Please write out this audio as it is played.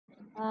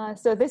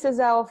So this is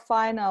our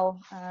final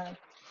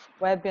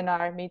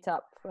webinar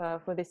meetup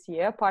for this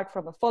year, apart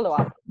from a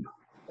follow-up,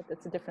 but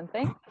that's a different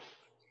thing.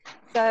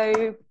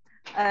 So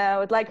I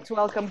would like to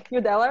welcome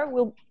Hugh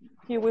Dellar.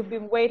 Hugh, we've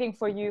been waiting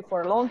for you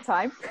for a long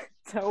time,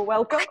 so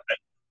welcome.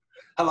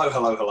 Hello,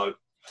 hello, hello.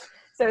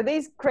 So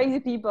these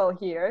crazy people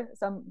here,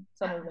 some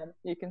of them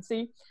you can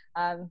see,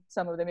 and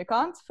some of them you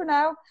can't for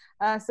now.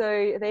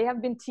 So they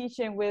have been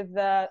teaching with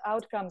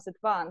Outcomes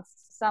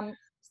Advanced. Some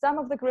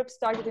of the groups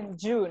started in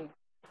June.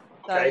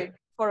 So Okay.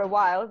 for a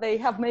while, they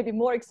have maybe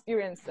more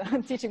experience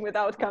teaching with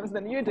outcomes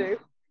than you do.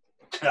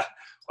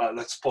 Well,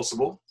 that's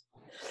possible.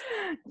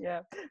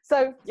 Yeah.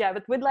 So yeah,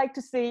 but we'd like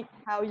to see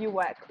how you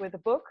work with a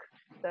book.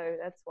 So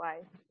that's why.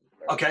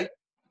 Okay.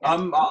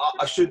 Yeah.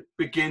 I should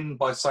begin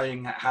by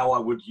saying how I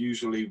would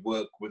usually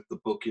work with the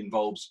book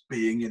involves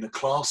being in a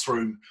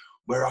classroom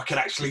where I can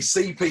actually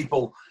see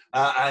people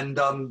and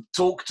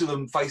talk to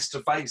them face to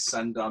face,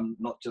 and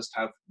not just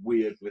have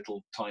weird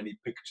little tiny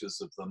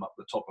pictures of them up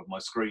the top of my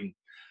screen,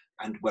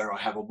 and where I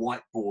have a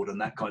whiteboard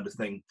and that kind of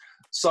thing.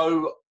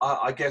 So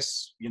I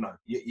guess, you know,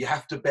 you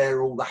have to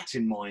bear all that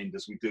in mind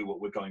as we do what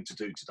we're going to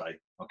do today,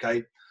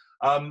 okay?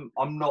 I'm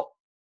not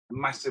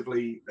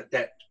massively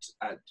adept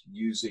at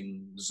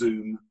using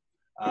Zoom,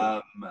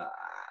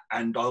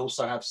 and I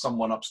also have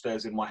someone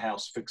upstairs in my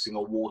house fixing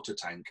a water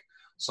tank,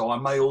 so I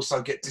may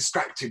also get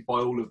distracted by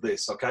all of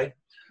this, okay?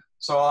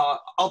 So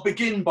I'll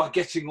begin by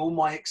getting all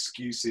my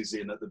excuses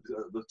in at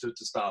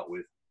to start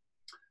with.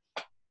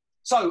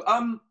 So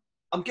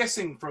I'm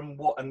guessing from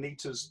what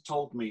Anita's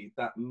told me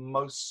that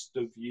most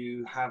of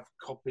you have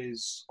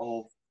copies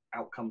of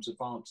Outcomes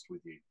Advanced with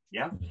you,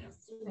 yeah?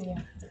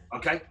 Yeah.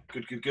 Okay,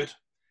 good, good, good.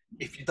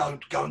 If you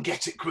don't, go and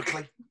get it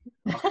quickly.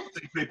 I can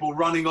see people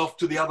running off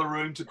to the other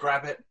room to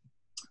grab it.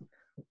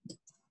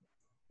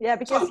 Yeah,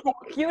 because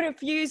you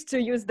refused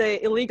to use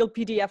the illegal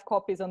PDF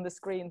copies on the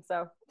screen,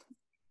 so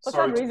for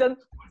some reason.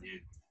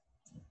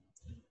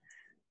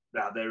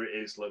 Now, there it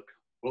is, look.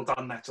 Well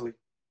done, Natalie.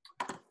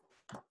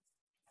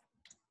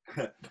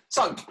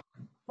 So,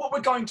 what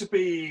we're going to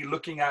be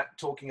looking at,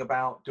 talking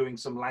about, doing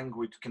some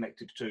language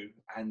connected to,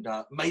 and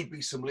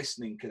maybe some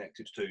listening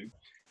connected to,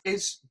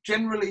 is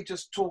generally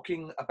just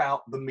talking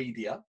about the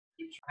media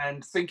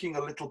and thinking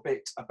a little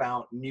bit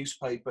about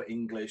newspaper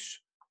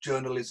English,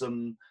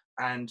 journalism,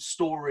 and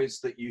stories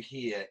that you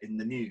hear in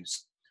the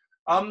news.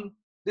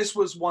 This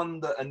was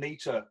one that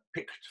Anita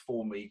picked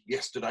for me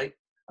yesterday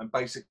and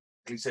basically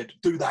said,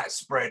 do that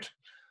spread.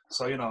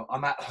 So, you know,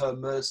 I'm at her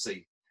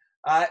mercy.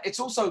 It's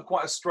also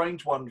quite a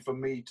strange one for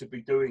me to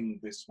be doing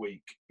this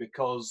week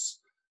because,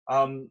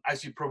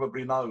 as you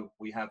probably know,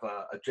 we have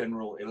a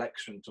general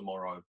election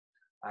tomorrow,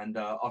 and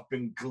I've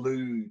been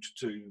glued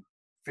to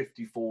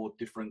 54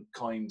 different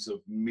kinds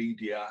of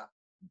media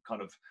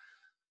kind of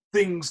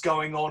things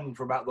going on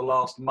for about the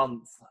last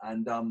month,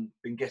 and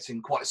been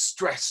getting quite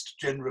stressed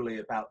generally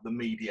about the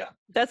media.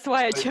 That's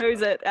why I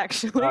chose it,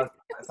 actually.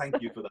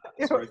 Thank you for that.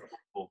 It's very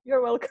thoughtful.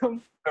 You're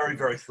welcome. Very,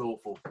 very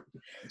thoughtful.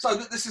 So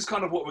this is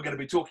kind of what we're going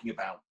to be talking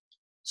about.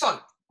 So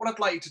what I'd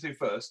like you to do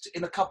first,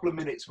 in a couple of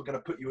minutes, we're going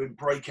to put you in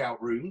breakout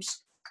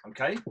rooms,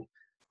 okay?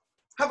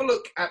 Have a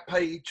look at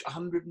page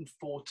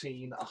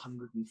 114,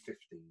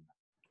 115,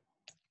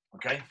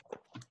 okay?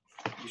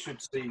 You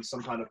should see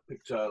some kind of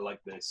picture like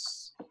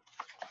this.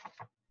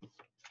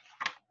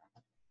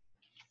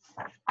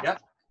 Yeah,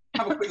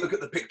 have a quick look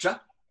at the picture.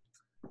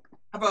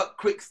 Have a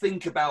quick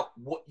think about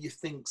what you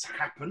think's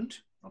happened,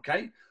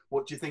 okay?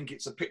 What do you think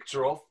it's a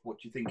picture of? What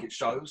do you think it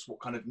shows?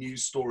 What kind of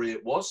news story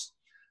it was?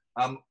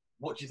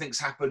 What do you think's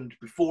happened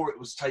before it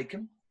was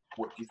taken?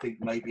 What do you think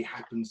maybe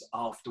happens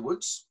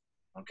afterwards,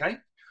 okay?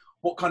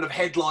 What kind of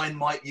headline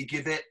might you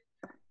give it?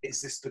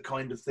 Is this the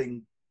kind of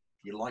thing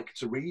you like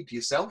to read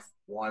yourself?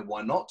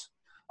 Why not?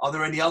 Are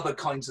there any other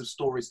kinds of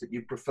stories that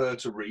you prefer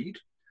to read?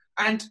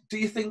 And do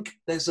you think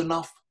there's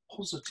enough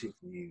positive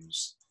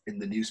news in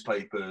the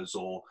newspapers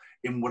or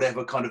in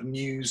whatever kind of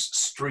news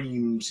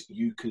streams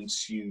you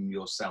consume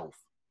yourself?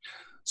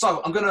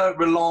 So I'm going to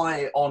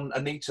rely on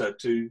Anita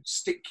to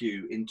stick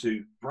you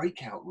into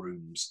breakout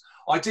rooms,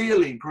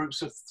 ideally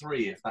groups of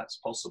 3 if that's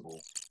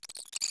possible.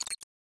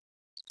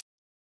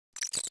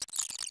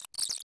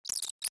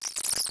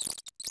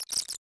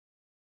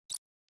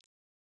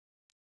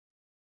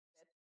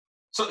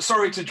 So,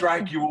 sorry to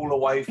drag you all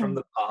away from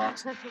the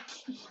part.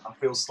 I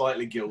feel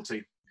slightly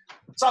guilty.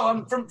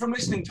 So from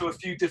listening to a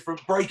few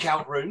different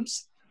breakout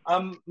rooms,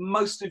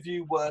 most of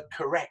you were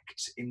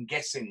correct in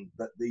guessing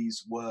that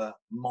these were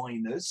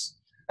minors.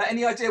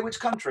 Any idea which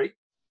country?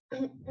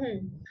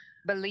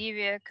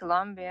 Bolivia,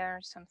 Colombia, or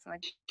something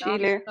like that.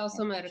 Chile. South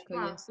America,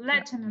 yes.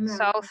 Latin America.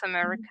 South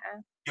America.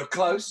 You're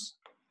close.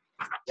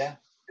 Yeah,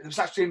 it was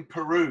actually in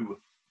Peru.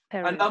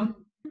 Peru. And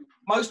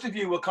most of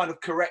you were kind of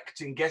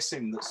correct in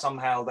guessing that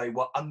somehow they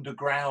were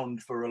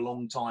underground for a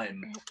long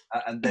time,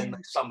 and then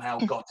they somehow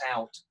got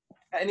out.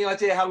 Any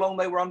idea how long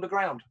they were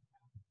underground?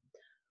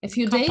 A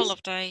few days? Couple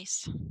of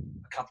days.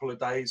 A couple of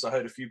days. I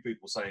heard a few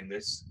people saying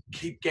this.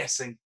 Keep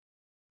guessing.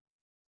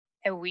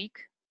 A week.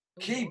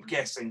 Keep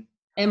guessing.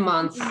 A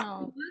month.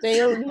 No,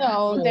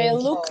 they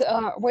look.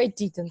 We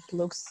didn't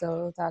look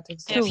so that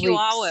it's Yeah, a 2 few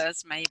weeks.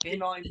 hours, maybe.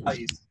 69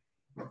 days.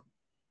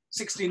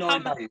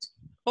 69 How days.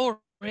 Oh,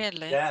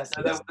 really? Yeah,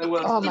 so there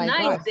were Oh my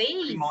 69 god!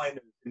 days. miners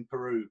in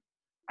Peru,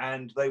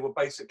 and they were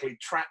basically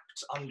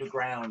trapped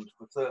underground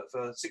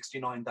for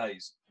 69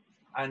 days,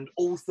 and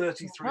all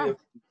 33 of them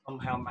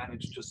somehow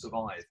managed to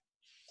survive.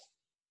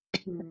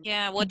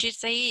 Yeah, what did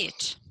they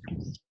eat?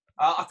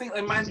 I think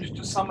they managed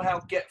to somehow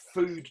get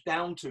food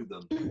down to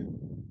them.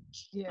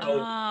 Yeah. So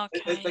Ah,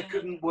 they okay.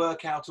 couldn't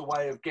work out a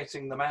way of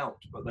getting them out,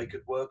 but they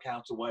could work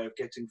out a way of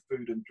getting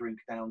food and drink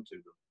down to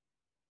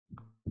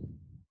them.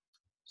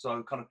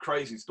 So kind of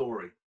crazy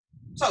story.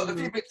 So a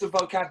few bits of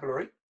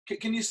vocabulary.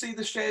 Can you see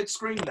the shared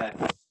screen there?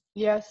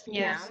 Yes.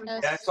 Yeah.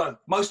 Yeah, so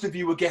most of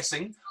you were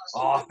guessing,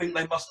 I think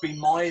they must be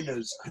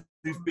miners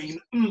who've been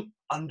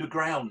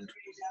underground.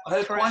 I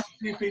heard quite a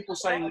few people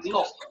saying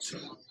locked.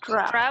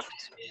 Trapped.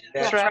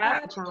 Yeah,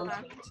 Trapped.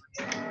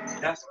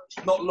 yeah,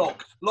 not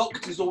locked.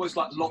 Locked is always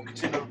like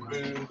locked in a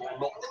room or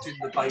locked in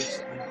the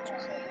basement.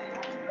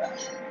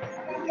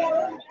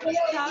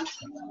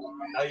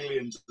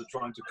 Aliens are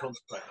trying to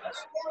contact us.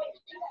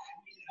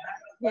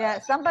 Yeah.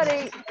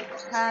 Somebody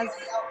has.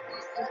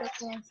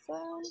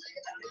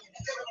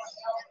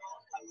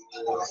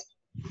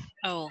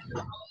 Oh,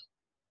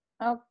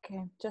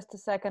 Okay, just a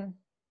second.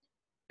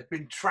 They've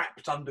been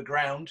trapped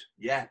underground,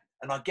 yeah,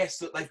 and I guess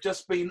that they've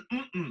just been.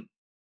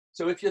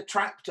 So if you're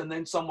trapped and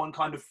then someone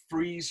kind of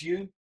frees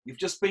you, you've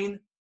just been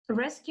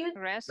Rescued.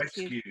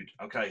 rescued.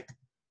 Okay,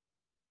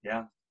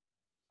 yeah.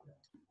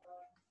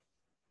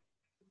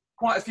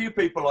 Quite a few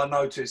people I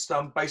noticed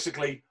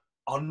basically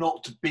are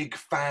not big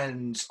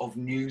fans of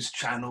news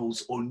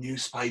channels or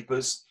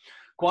newspapers.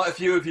 Quite a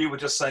few of you were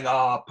just saying,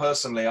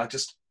 personally, I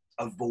just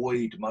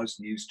avoid most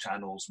news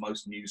channels,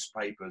 most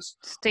newspapers.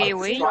 Stay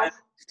away.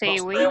 Stay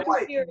away.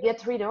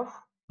 Get rid of.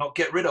 Not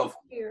get rid of.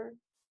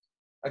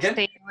 Again?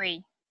 Stay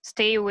away.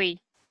 Stay away.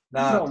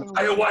 No,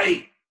 stay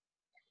away.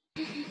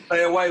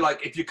 Stay away.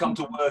 Like if you come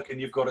to work and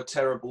you've got a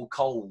terrible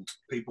cold,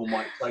 people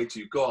might say to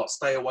you, God,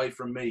 stay away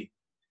from me.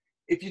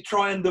 If you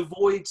try and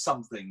avoid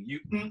something, you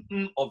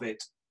of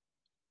it.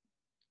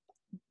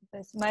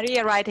 There's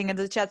Maria writing in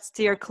the chat,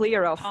 steer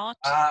clear of. hot.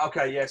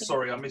 Okay, yeah,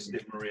 sorry, I missed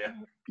it, Maria.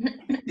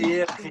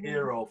 Steer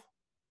clear of.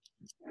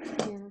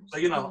 So,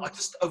 I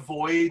just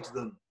avoid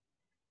them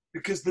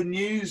because the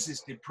news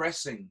is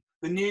depressing.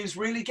 The news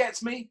really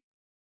gets me.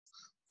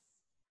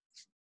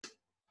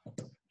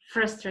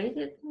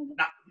 Frustrated.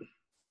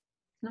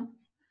 No.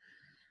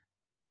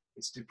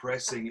 It's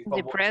depressing. If I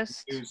watch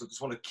Depressed. the news, I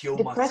just want to kill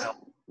myself.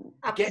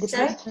 Gets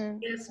me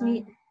Gets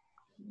me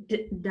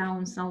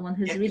down. Someone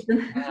has Gets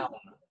written. down.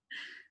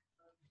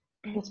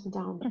 Gets me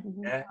down.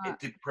 Yeah, it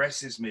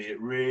depresses me. It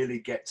really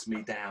gets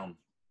me down.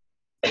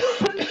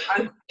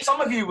 And some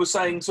of you were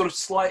saying sort of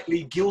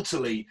slightly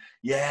guiltily,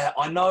 yeah,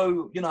 I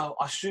know,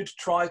 I should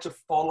try to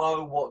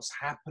follow what's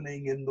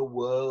happening in the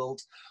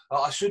world.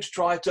 I should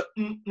try to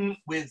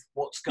with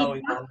what's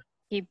going on.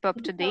 Keep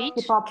up to date.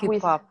 Keep up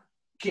with.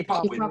 Keep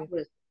up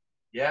with.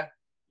 Yeah,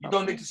 you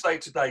don't need to say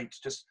to date,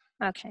 just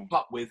Okay. keep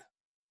up with.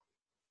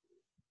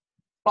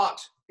 But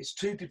it's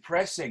too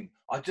depressing.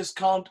 I just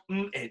can't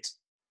it.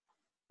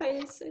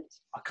 Face it.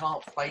 I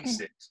can't face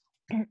it.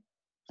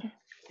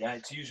 Yeah,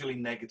 it's usually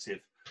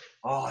negative.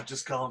 I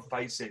just can't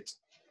face it.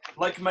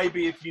 Like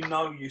maybe if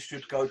you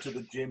should go to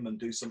the gym and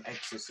do some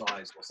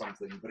exercise or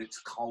something, but it's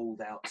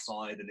cold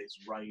outside and it's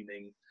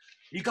raining.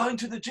 You going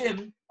to the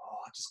gym?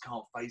 I just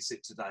can't face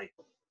it today.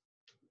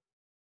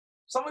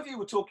 Some of you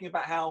were talking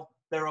about how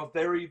there are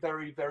very,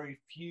 very, very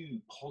few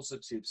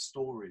positive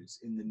stories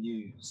in the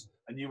news.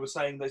 And you were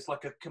saying there's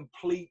like a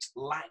complete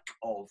lack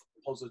of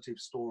positive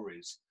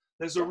stories.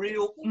 There's a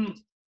real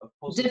of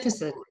positive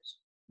Deficit. stories.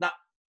 No,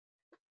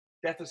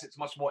 deficit's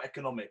much more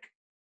economic.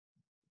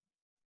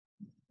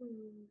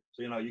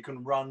 So, you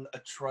can run a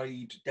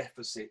trade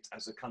deficit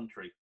as a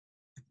country.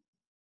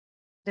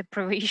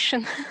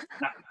 Deprivation.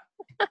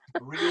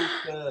 Real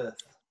dearth.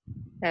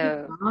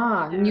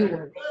 New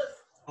word.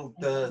 Real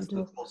dearth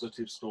of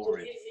positive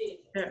stories.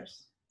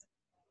 There's.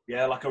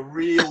 Yeah, like a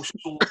real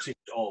shortage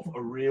of,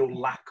 a real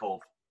lack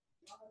of.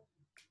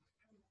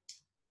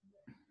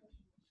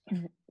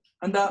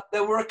 And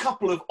there were a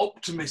couple of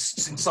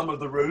optimists in some of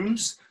the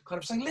rooms kind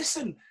of saying,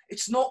 listen,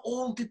 it's not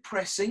all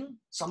depressing.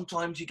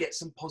 Sometimes you get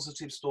some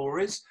positive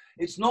stories.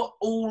 It's not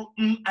all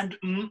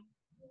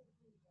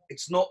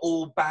It's not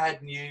all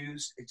bad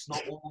news. It's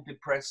not all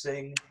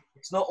depressing.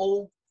 It's not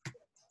all...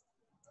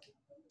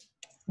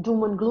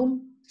 Doom and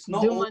gloom. It's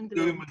not all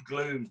doom and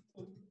gloom.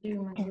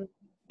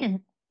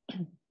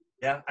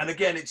 Yeah, and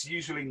again, it's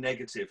usually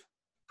negative.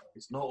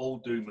 It's not all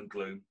doom and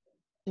gloom.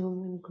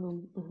 Doom and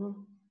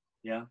gloom.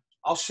 Yeah.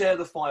 I'll share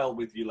the file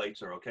with you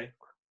later, okay?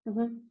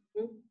 Mm-hmm.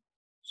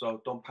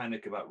 So don't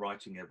panic about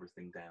writing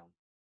everything down.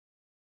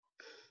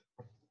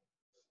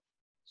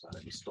 So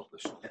let me stop the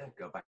share,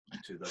 go back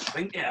to the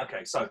thing. Yeah,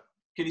 okay. So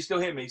can you still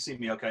hear me, see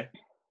me okay?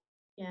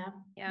 Yeah.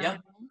 Yeah?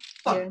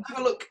 So have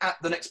a look at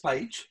the next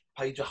page,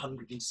 page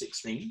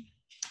 116.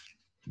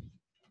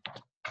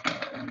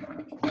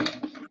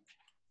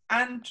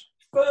 And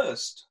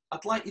first,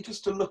 I'd like you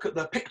just to look at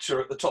the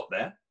picture at the top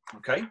there,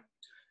 okay?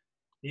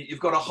 You've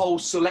got a whole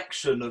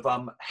selection of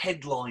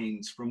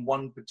headlines from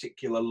one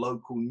particular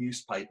local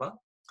newspaper.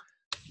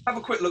 Have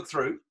a quick look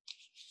through.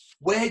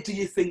 Where do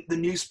you think the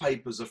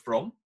newspapers are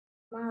from?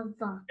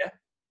 Yeah.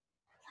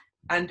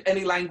 And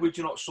any language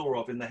you're not sure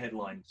of in the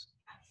headlines?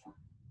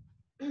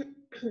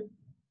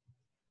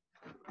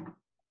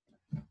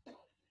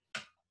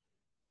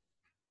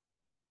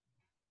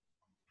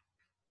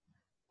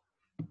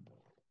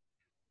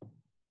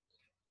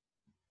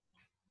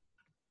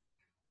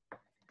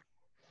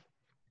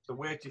 So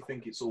where do you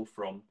think it's all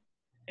from?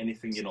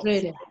 Anything you're not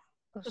Australia.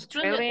 sure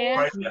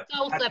Australia.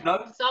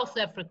 of? South, South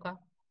Africa.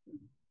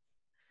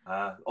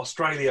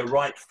 Australia,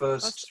 right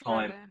first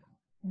time. Australia.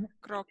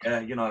 Croc. Yeah,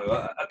 you know,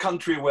 a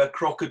country where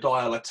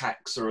crocodile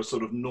attacks are a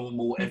sort of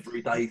normal,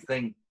 everyday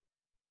thing.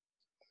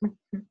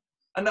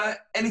 And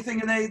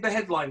anything in the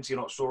headlines you're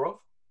not sure of?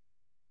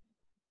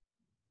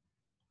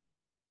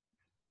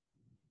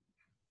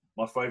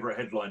 My favourite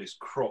headline is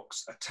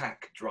Crocs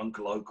attack drunk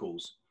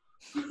locals.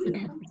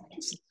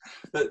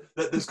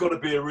 There's got to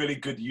be a really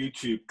good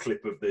YouTube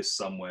clip of this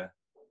somewhere.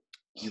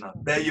 You know,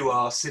 there you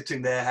are,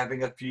 sitting there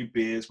having a few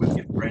beers with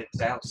your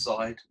friends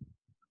outside,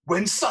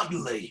 when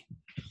suddenly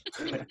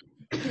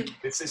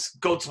it's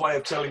God's way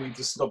of telling you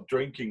to stop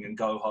drinking and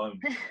go home.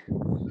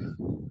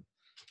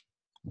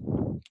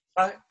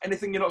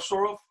 Anything you're not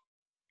sure of?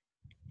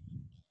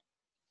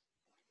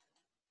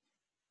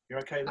 You're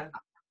okay then?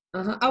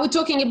 Are we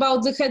talking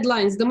about the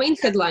headlines, the main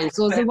headlines,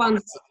 or the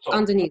ones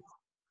underneath?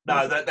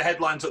 No, the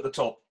headlines at the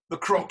top. The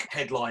Croc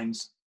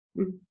headlines.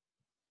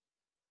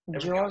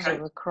 Jaws okay?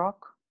 of a croc.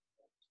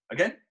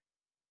 Again?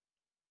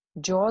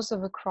 Jaws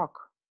of a croc.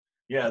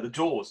 Yeah, the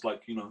jaws,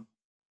 like, you know.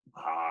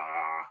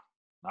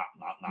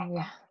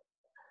 Yeah.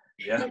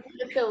 Yeah.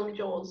 The film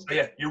Jaws.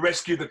 Yeah, you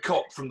rescue the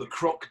cop from the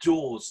croc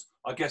jaws.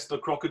 I guess the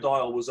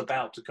crocodile was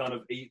about to kind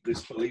of eat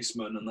this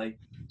policeman and they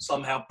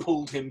somehow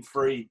pulled him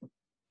free.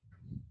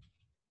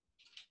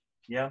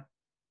 Yeah.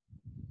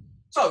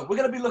 So we're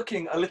going to be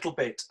looking a little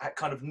bit at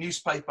kind of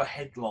newspaper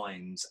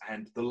headlines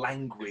and the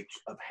language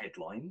of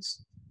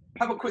headlines.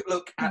 Have a quick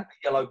look at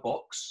the yellow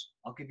box.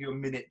 I'll give you a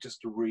minute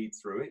just to read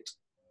through it.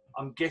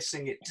 I'm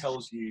guessing it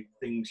tells you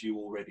things you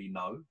already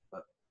know,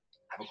 but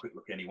have a quick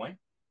look anyway.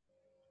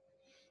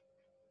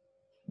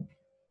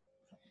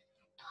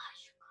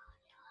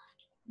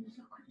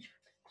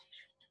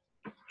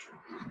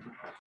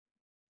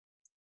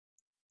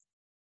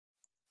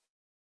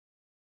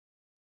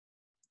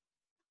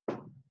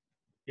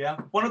 Yeah,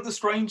 one of the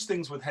strange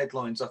things with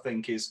headlines, I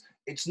think, is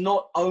it's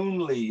not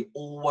only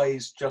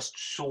always just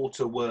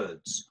shorter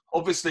words.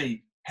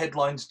 Obviously,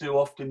 headlines do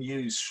often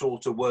use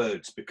shorter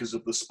words because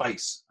of the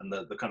space and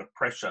the kind of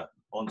pressure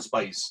on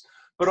space.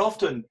 But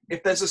often,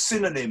 if there's a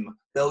synonym,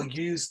 they'll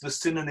use the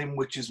synonym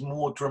which is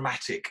more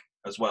dramatic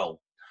as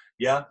well.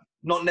 Yeah,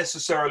 not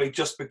necessarily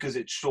just because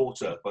it's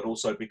shorter, but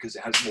also because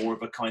it has more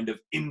of a kind of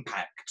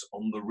impact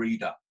on the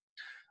reader.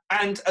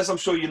 And as I'm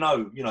sure you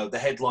know, the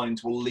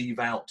headlines will leave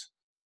out,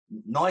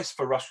 nice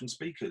for Russian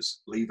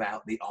speakers, leave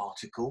out the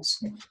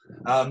articles,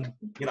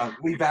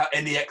 leave out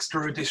any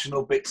extra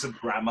additional bits of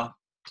grammar.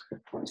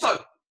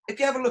 So if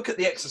you have a look at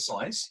the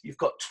exercise, you've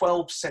got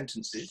 12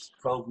 sentences,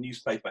 12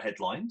 newspaper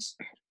headlines.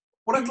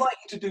 What I'd like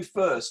you to do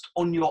first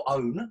on your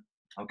own,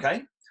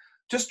 okay,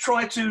 just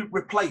try to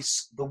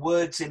replace the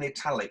words in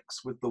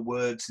italics with the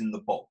words in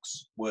the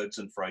box, words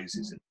and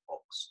phrases in the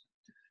box.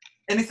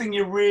 Anything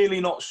you're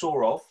really not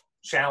sure of,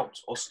 shout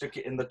or stick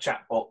it in the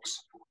chat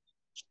box.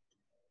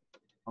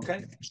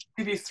 Okay,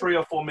 give you 3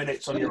 or 4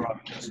 minutes on your own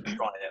just to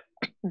try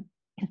it.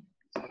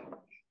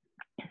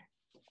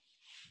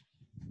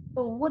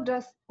 So what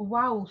does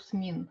vows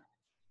mean?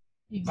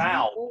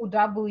 Vow.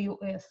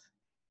 V-O-W-S.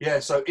 Yeah,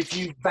 so if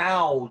you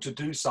vow to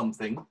do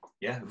something,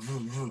 yeah,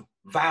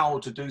 vow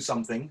to do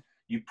something,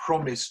 you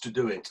promise to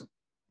do it.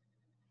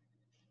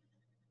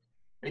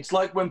 It's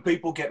like when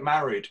people get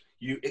married,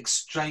 you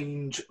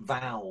exchange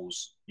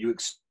vows, you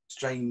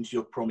exchange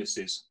your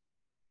promises.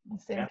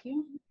 Thank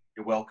you.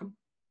 You're welcome.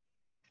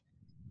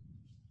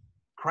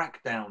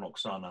 Crackdown,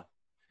 Oksana.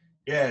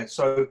 Yeah,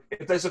 so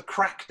if there's a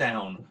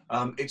crackdown,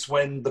 it's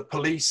when the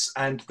police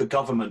and the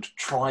government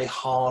try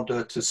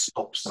harder to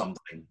stop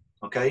something,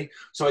 okay?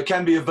 So it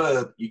can be a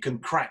verb. You can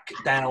crack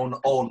down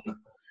on,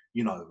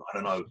 I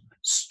don't know,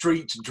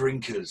 street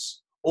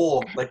drinkers,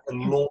 or they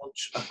can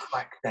launch a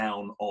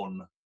crackdown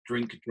on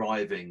drink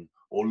driving,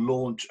 or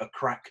launch a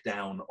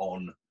crackdown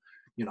on,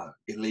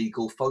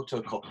 illegal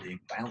photocopying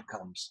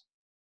outcomes.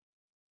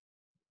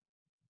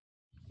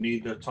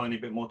 Need a tiny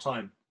bit more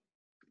time.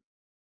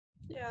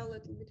 Yeah, a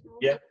little bit more.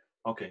 Yeah?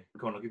 Okay,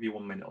 go on, I'll give you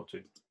 1 minute or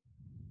two.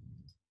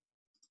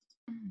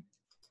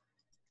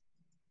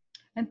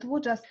 And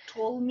what does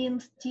toll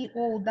means?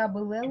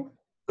 T-O-L-L?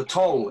 The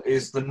toll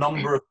is the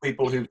number of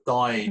people who've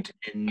died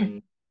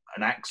in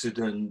an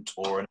accident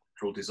or a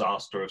natural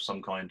disaster of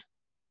some kind,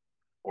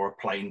 or a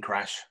plane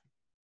crash.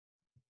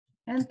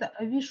 And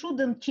we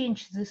shouldn't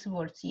change these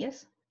words,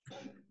 yes?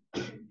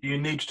 You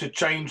need to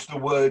change the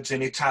words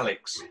in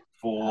italics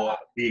for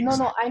the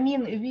No, I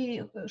mean,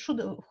 we should,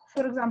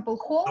 for example,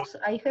 holes,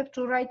 I have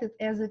to write it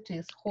as it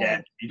is. Hole.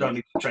 Yeah, you don't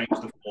need to change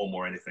the form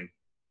or anything.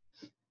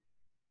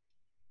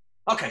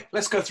 Okay,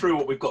 let's go through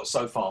what we've got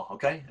so far,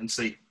 okay, and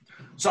see.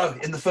 So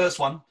in the first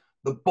one,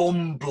 the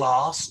bomb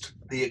blast,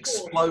 the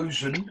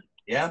explosion,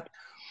 yeah?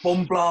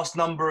 Bomb blast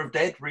number of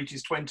dead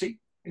reaches 20.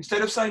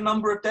 Instead of saying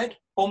number of dead,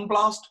 bomb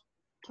blast,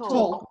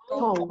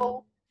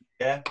 Toll.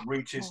 yeah,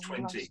 reaches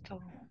 20.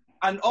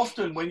 And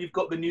often when you've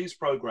got the news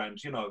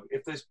programs, you know,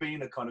 if there's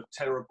been a kind of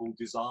terrible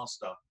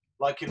disaster,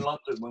 like in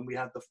London when we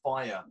had the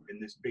fire in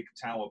this big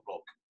tower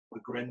block, the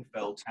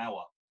Grenfell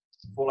Tower,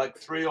 for like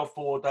 3 or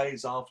 4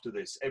 days after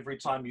this, every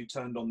time you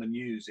turned on the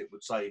news, it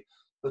would say,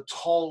 the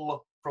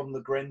toll from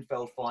the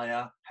Grenfell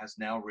fire has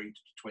now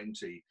reached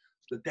 20.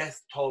 The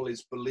death toll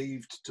is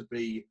believed to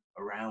be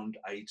around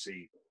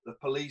 80. The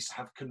police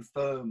have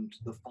confirmed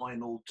the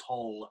final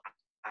toll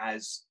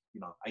as,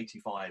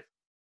 85.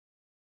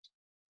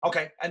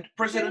 Okay, and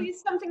President... There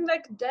is something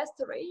like death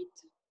rate.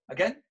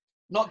 Again?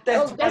 Not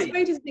death rate. Death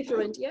rate is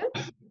different, yeah?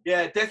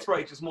 Yeah, death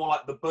rate is more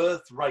like the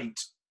birth rate.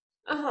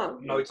 Uh-huh.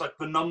 You know, it's like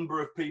the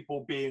number of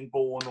people being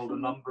born or the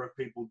number of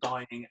people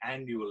dying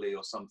annually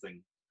or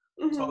something.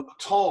 So the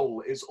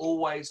toll is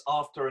always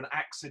after an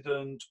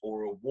accident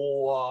or a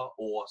war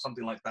or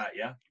something like that,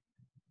 yeah?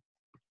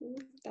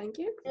 Thank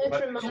you.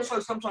 But it's also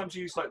sometimes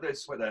used like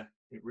this, where there,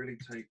 it really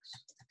takes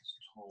its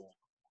toll.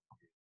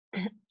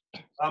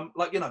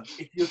 Like,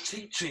 if you're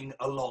teaching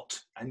a lot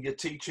and you're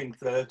teaching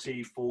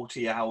 30,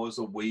 40 hours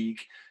a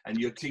week and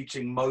you're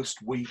teaching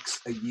most weeks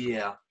a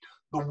year,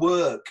 the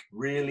work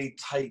really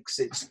takes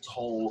its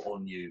toll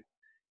on you.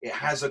 It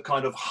has a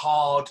kind of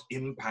hard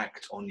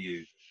impact on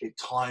you. It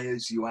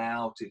tires you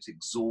out, it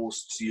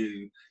exhausts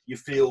you, you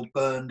feel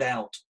burned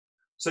out.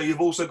 So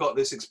you've also got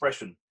this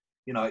expression,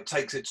 it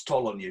takes its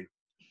toll on you.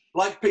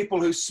 Like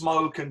people who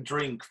smoke and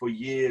drink for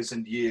years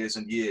and years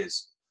and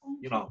years,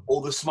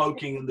 all the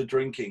smoking and the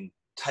drinking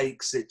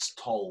takes its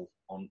toll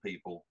on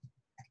people.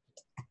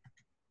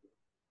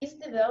 Is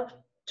the verb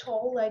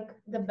toll like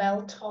the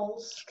bell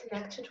tolls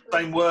connected with...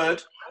 Same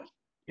word.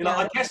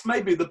 I guess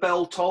maybe the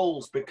bell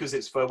tolls because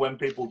it's for when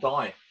people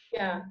die.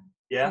 Yeah.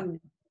 Yeah?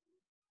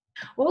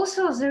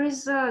 Also, there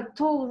is a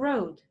toll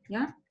road,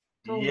 yeah?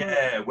 Toll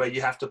road. Where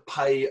you have to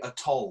pay a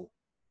toll.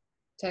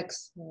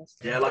 Tax.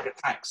 Yeah, like a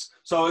tax.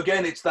 So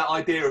again, it's that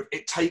idea of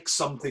it takes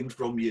something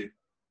from you.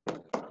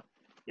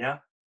 Yeah?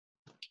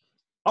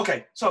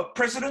 Okay, so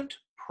President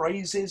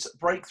praises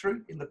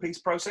breakthrough in the peace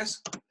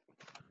process.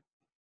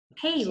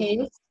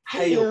 Hail.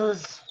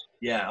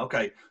 Yeah,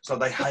 okay. So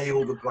they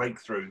hail the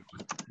breakthrough.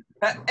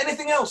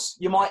 Anything else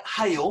you might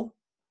hail?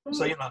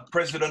 So,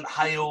 President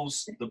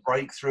hails the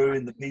breakthrough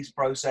in the peace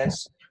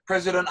process.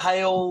 President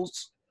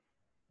hails...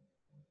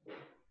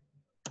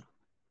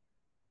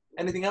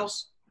 Anything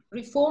else?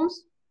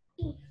 Reforms.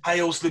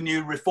 Hails the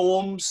new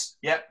reforms.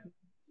 Yep.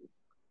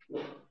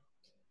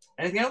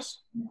 Anything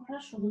else?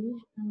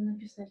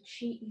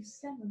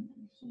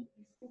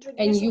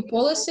 A new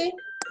policy.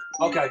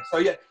 Okay, so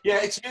yeah,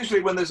 it's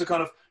usually when there's a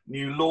kind of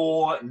new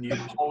law, new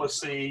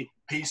policy,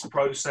 peace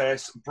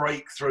process,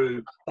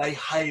 breakthrough, they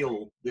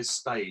hail this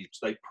stage,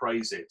 they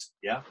praise it,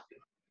 yeah?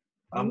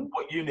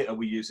 What unit are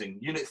we using?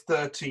 Unit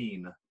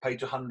 13,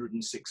 page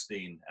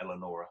 116,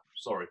 Eleonora,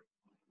 sorry.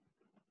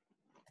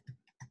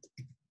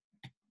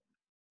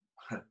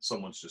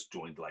 Someone's just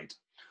joined late.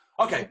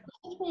 Okay,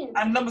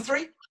 and number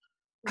 3,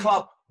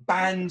 club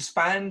bans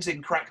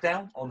in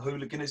crackdown on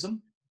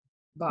hooliganism.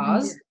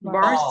 Bars.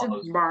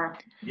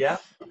 Yeah,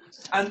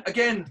 and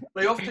again,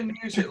 they often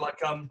use it like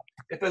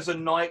if there's a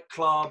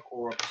nightclub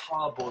or a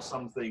pub or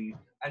something,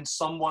 and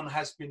someone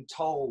has been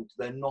told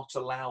they're not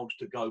allowed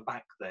to go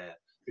back there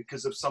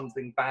because of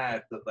something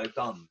bad that they've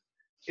done.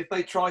 If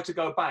they try to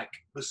go back,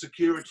 the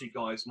security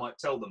guys might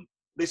tell them,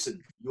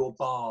 "Listen, you're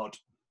barred.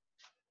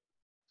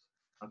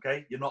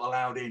 Okay, you're not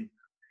allowed in."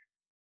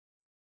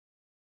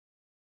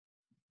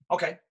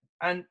 Okay,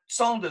 and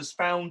Sanders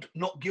found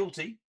not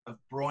guilty of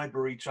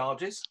bribery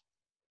charges.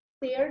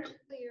 Cleared?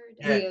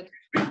 Yeah,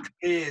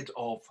 cleared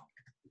of.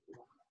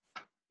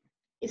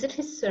 Is it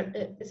his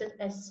is it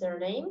a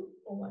surname?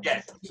 Or what? Yeah,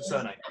 it's a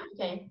surname.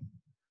 Okay.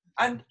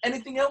 And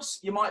anything else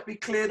you might be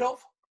cleared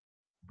of?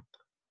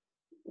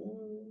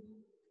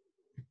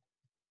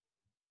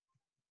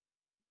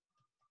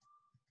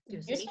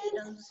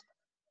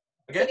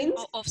 Again?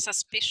 Of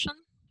suspicion?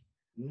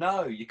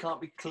 No, you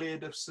can't be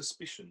cleared of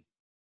suspicion.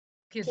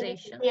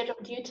 Accusation. Cleared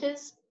of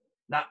duties?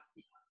 No.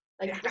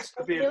 Like it has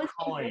to be a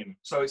crime.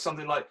 So it's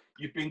something like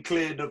you've been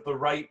cleared of the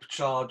rape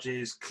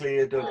charges,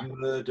 cleared of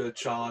murder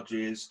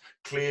charges,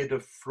 cleared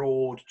of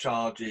fraud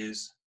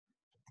charges.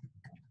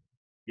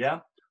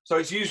 Yeah? So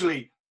it's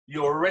usually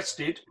you're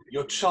arrested,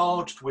 you're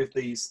charged with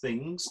these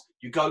things,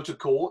 you go to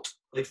court,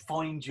 they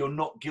find you're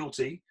not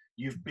guilty,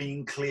 you've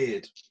been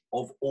cleared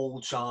of all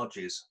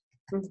charges.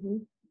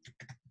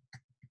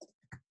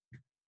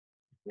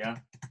 Yeah?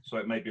 So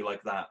it may be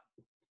like that.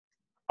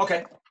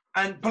 Okay.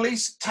 And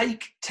police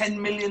take $10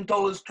 million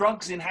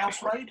drugs in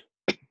house raid?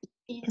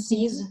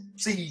 Seize.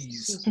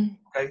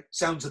 Okay,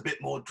 sounds a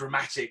bit more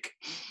dramatic.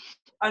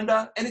 And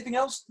anything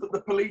else that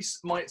the police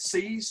might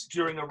seize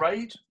during a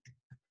raid?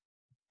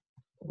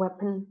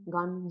 Weapon,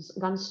 guns.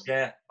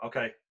 Yeah,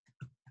 okay.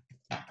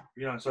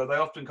 You know, so they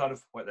often kind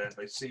of, wait there,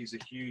 they seize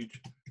a huge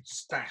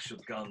stash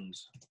of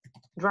guns.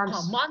 Drugs.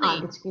 Oh,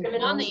 money.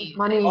 Money.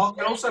 Money. Oh, it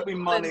can also be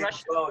money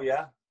as well,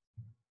 yeah?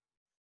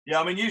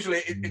 Yeah, I mean,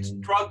 usually it's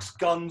drugs,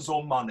 guns,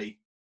 or money.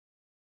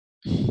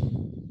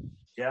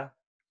 Yeah,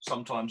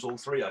 sometimes all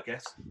three, I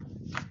guess.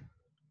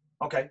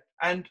 Okay,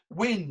 and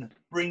win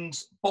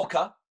brings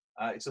Boca,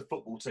 it's a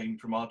football team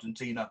from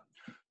Argentina,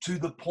 to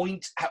the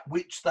point at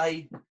which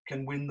they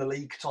can win the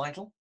league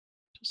title.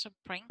 To the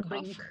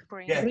brink.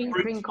 Yeah,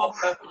 brink of.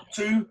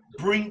 To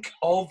brink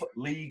of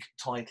league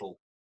title.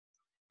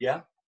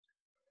 Yeah.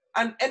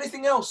 And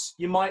anything else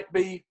you might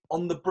be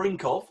on the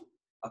brink of,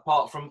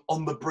 apart from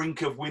on the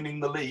brink of winning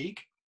the league?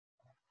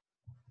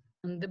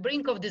 On the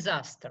brink of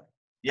disaster.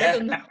 Yeah,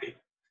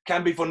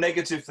 can be for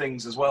negative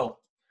things as well.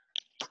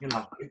 You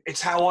know,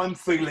 it's how I'm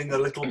feeling a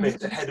little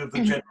bit ahead of the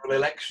general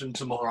election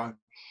tomorrow.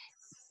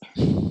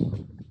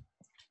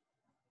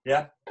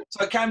 Yeah,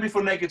 so it can be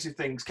for negative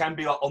things, can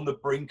be like on the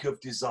brink of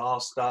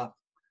disaster,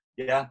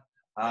 yeah,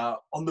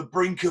 on the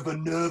brink of a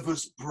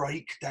nervous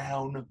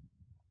breakdown.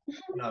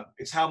 You know,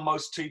 it's how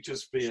most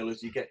teachers feel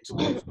as you get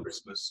towards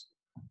Christmas.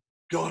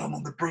 God, I'm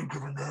on the brink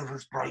of a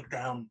nervous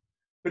breakdown.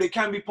 But it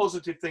can be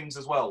positive things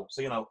as well.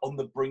 So, you know, on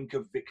the brink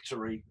of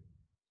victory.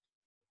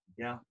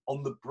 Yeah,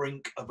 on the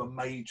brink of a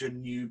major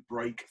new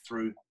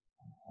breakthrough.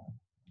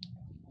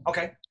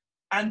 Okay,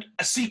 and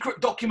a secret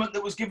document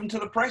that was given to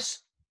the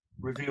press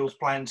reveals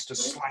plans to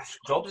slash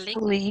jobs.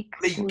 Leak.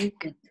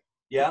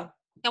 Yeah?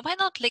 Yeah, why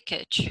not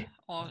leakage?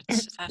 Or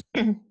is that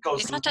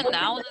a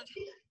noun?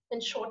 In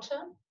short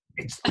term?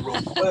 It's the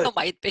wrong word.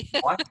 Might be.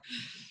 Why?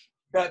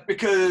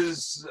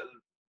 Because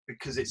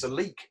it's a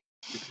leak.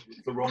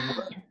 It's the wrong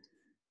word.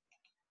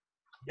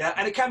 Yeah,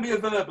 and it can be a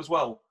verb as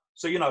well.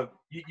 So, you know,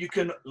 you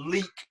can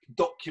leak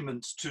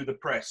documents to the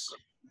press.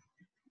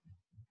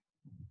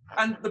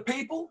 And the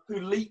people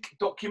who leak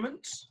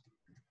documents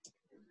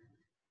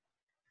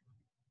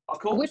are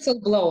called...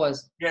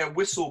 Whistleblowers. Yeah,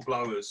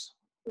 whistleblowers.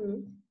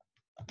 Mm.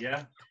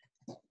 Yeah.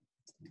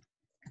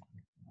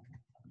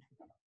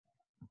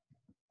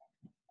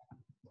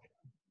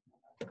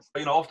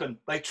 You know, often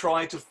they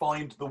try to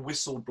find the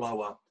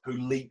whistleblower who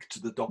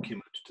leaked the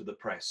document to the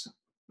press.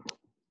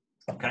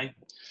 Okay?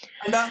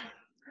 And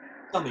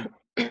tell me.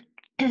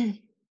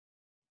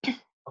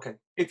 Okay.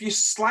 If you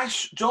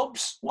slash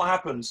jobs, what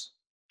happens?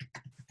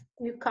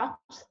 You cut.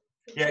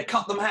 Yeah,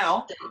 cut them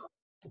how?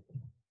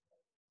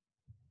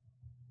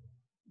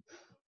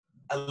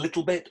 A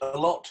little bit, a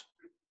lot.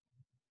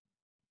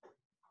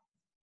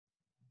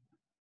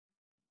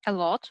 A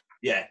lot.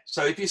 Yeah.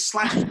 So if you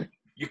slash,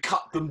 you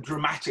cut them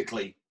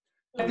dramatically.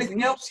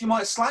 Anything else you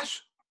might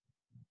slash?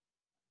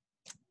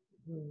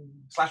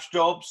 Slash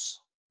jobs.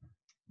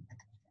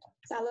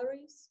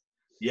 Salaries.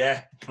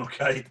 Yeah.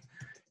 Okay.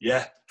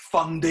 Yeah.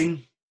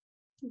 Funding.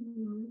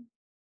 Mm-hmm.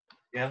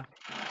 Yeah.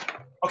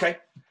 Okay.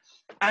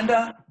 And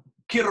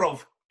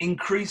Kirov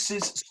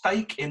increases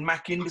stake in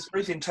Mac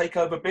Industries in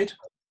takeover bid.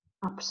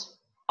 Ups.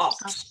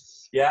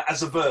 Ups. Yeah,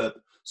 as a verb.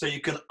 So you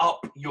can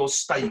up your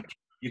stake.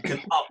 You can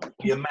up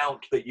the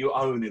amount that you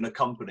own in a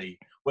company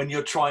when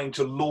you're trying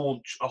to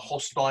launch a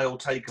hostile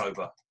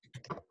takeover.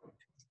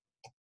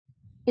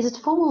 Is it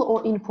formal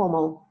or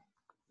informal?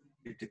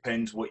 It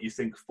depends what you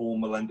think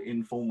formal and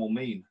informal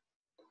mean.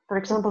 For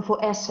example,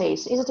 for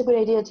essays, is it a good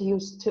idea to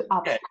use to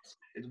up? Yeah,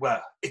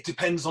 well, it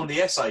depends on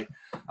the essay.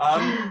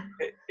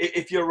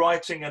 If you're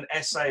writing an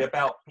essay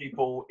about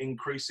people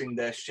increasing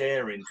their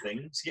share in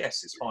things,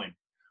 yes, it's fine.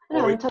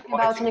 No, I'm talking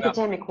about an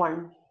academic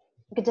one.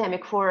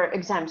 Academic for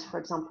exams, for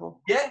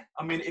example. Yeah,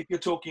 I mean, if you're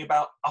talking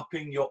about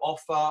upping your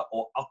offer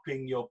or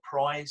upping your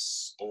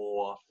price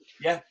or,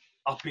 yeah,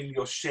 upping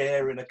your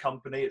share in a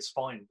company, it's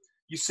fine.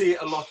 You see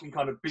it a lot in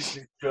kind of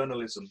business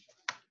journalism.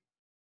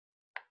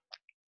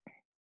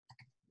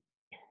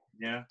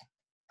 Yeah,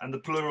 and the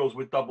plurals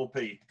with double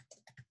P.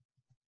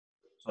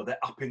 So they're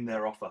upping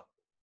their offer.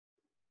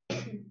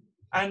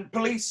 And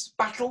police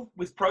battle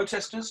with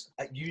protesters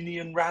at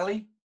union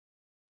rally.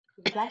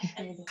 Clash.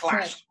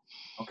 Clash.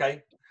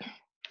 Okay.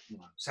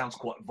 Sounds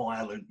quite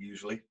violent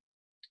usually.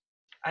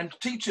 And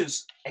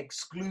teachers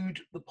exclude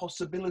the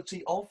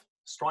possibility of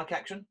strike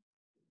action.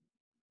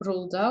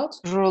 Ruled out.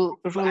 Rule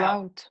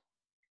out.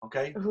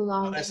 Okay. Rule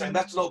out. They're saying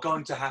that's not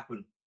going to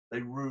happen.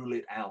 They rule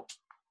it out.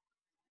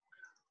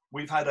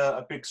 We've had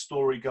a big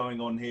story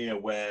going on here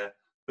where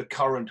the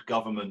current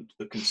government,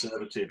 the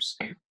Conservatives,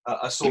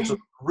 are sort of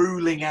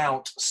ruling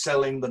out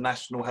selling the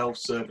National Health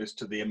Service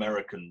to the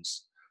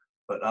Americans.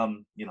 But,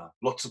 you know,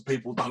 lots of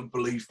people don't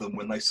believe them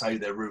when they say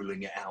they're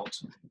ruling it out.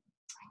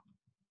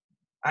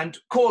 And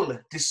Kohl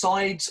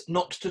decides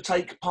not to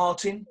take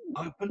part in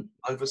open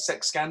over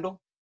sex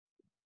scandal.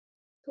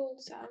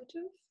 Pulls out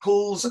of.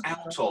 Pulls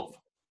out of.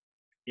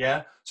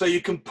 Yeah. So you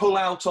can pull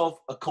out of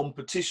a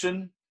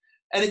competition.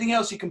 Anything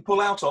else you can pull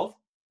out of?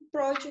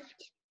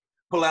 Project.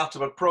 Pull out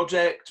of a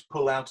project,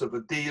 pull out of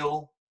a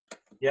deal.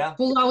 Yeah.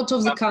 Pull out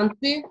of the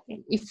country,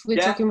 if we're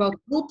talking about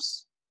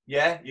troops.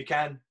 Yeah, you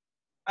can.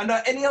 And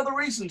any other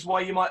reasons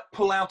why you might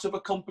pull out of a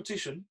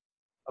competition,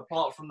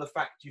 apart from the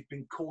fact you've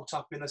been caught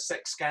up in a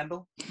sex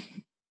scandal?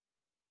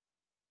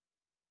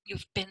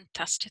 You've been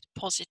tested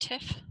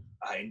positive.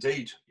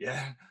 Indeed,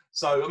 yeah.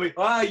 So, I mean,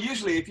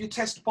 usually if you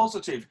test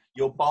positive,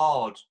 you're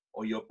barred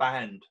or you're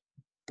banned.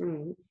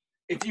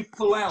 If you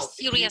pull out...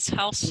 Serious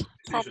health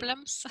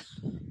problems.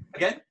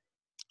 Again?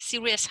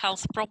 Serious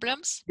health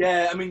problems.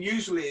 Yeah, I mean,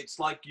 usually it's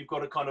like you've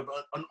got a kind of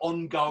an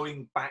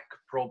ongoing back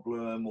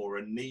problem or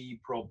a knee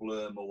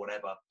problem or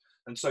whatever.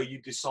 And so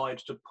you decide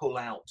to pull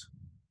out.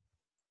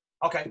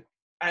 Okay.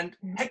 And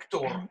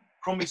Hector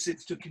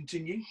promises to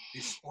continue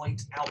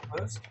despite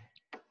outburst.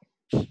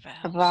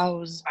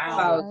 Vows.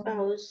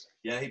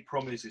 Yeah, he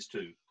promises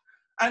to.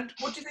 And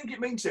what do you think it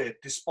means here,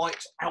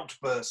 despite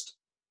outburst?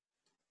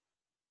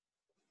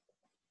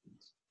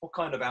 What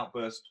kind of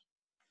outburst?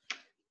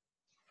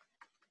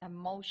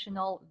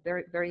 Emotional,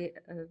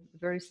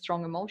 very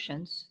strong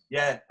emotions.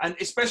 Yeah, and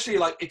especially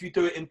like if you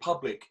do it in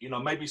public, you know,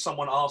 maybe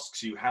someone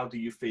asks you, how do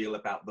you feel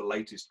about the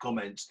latest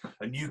comments?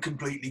 And you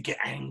completely get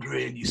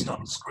angry and you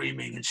start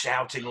screaming and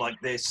shouting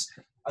like this.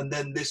 And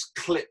then this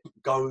clip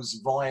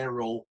goes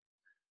viral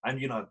and,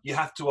 you know, you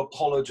have to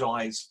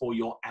apologize for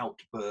your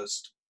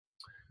outburst.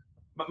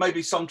 But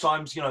maybe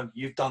sometimes, you know,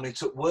 you've done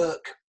it at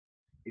work.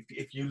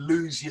 If you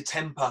lose your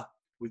temper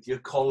with your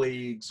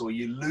colleagues or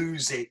you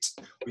lose it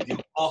with your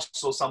boss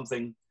or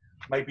something,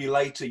 maybe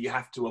later you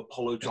have to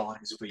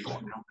apologize for your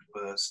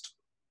outburst.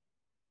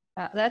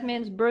 That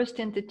means burst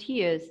into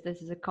tears.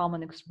 This is a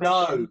common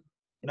expression.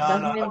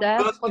 No. Mean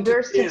that? Burst into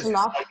tears is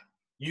like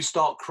you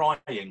start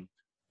crying.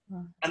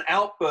 An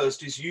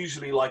outburst is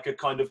usually like a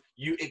kind of,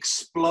 you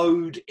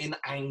explode in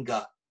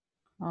anger.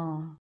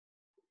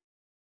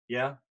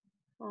 Yeah?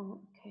 Oh,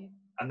 okay.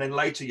 And then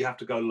later you have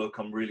to go, look,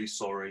 I'm really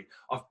sorry.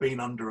 I've been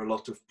under a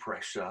lot of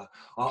pressure.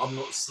 I'm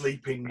not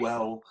sleeping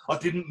well. I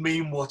didn't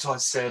mean what I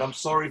said. I'm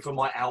sorry for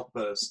my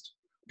outburst.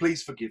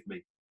 Please forgive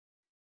me.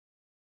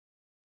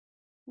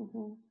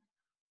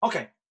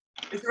 Okay.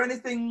 Is there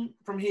anything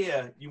from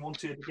here you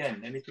wanted,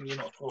 again, anything you're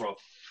not sure of?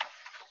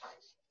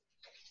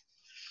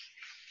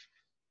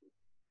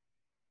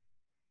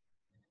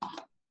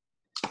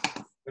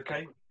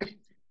 Okay.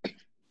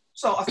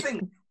 So I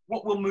think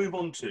what we'll move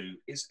on to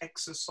is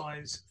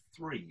exercise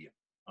 3.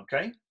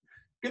 Okay. I'm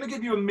going to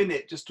give you a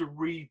minute just to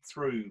read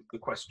through the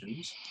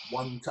questions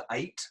 1 to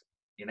 8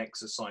 in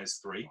exercise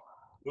 3.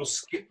 We'll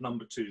skip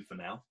number 2 for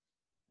now.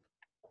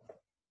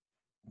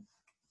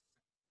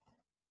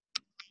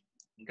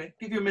 Okay.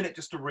 Give you a minute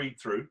just to read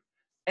through.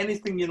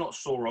 Anything you're not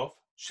sure of,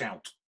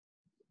 shout.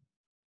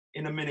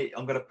 In a minute,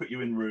 I'm going to put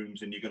you in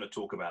rooms and you're going to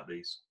talk about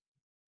these.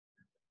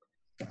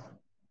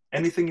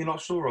 Anything you're not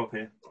sure of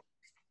here?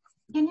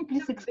 Can you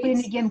please explain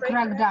again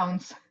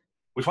crackdowns?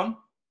 Which one?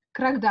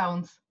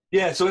 Crackdowns.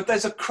 Yeah, so if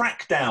there's a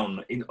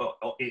crackdown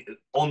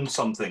on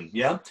something,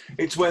 yeah,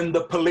 it's when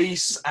the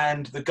police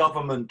and the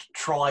government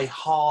try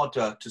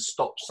harder to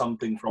stop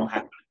something from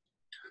happening.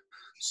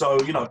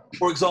 So, you know,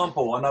 for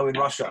example, I know in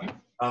Russia,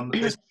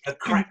 there's a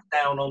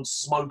crackdown on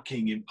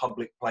smoking in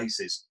public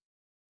places.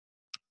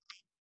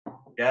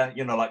 Yeah,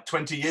 you know, like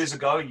 20 years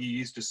ago, you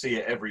used to see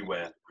it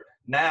everywhere.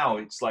 Now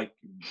it's like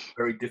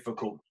very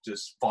difficult to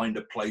just find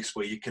a place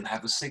where you can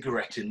have a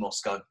cigarette in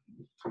Moscow.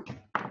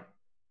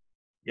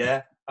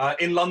 Yeah.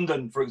 In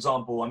London, for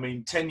example, I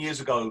mean, 10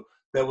 years ago,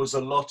 there was a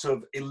lot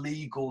of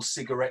illegal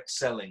cigarette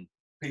selling.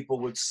 People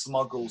would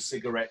smuggle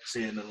cigarettes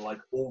in and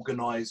like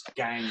organized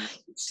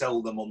gangs would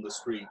sell them on the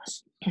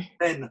streets.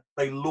 Then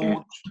they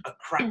launched a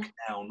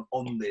crackdown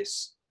on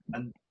this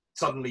and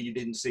suddenly you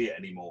didn't see it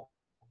anymore.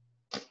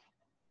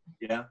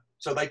 Yeah.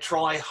 So they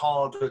try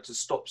harder to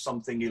stop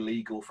something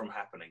illegal from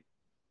happening.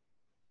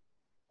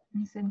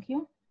 Thank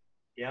you.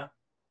 Yeah.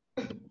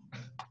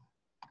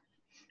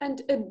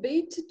 And a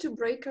bid to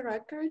break a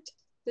record?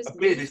 A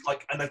bid is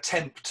like an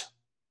attempt.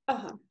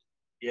 Uh-huh.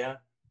 Yeah.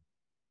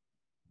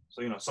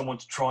 So, you know,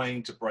 someone's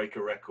trying to break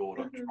a record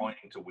or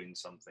trying to win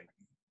something.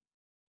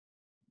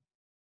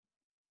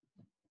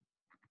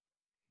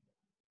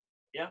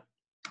 Yeah.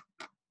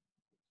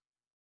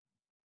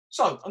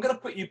 So I'm going to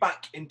put you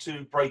back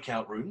into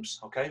breakout rooms,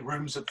 okay?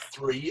 Rooms of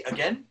 3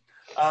 again.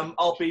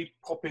 I'll be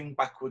popping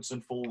backwards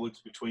and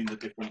forwards between the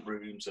different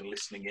rooms and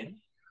listening in.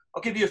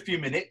 I'll give you a few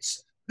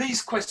minutes.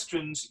 These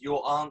questions,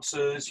 your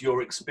answers,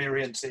 your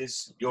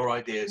experiences, your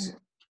ideas.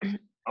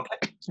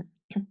 Okay?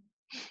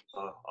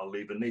 So I'll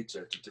leave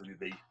Anita to do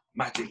the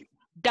magic.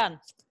 Done.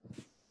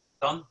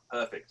 Done?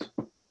 Perfect.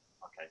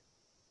 Okay.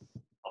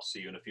 I'll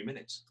see you in a few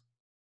minutes.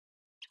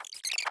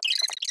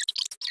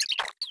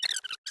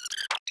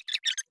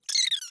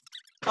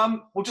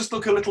 We'll just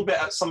look a little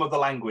bit at some of the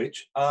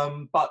language.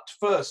 But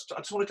first, I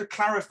just wanted to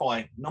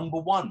clarify, number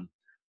 1,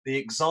 the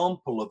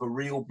example of a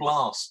real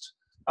blast.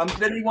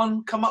 Did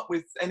anyone come up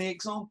with any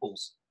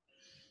examples?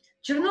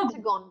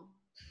 Chernobyl.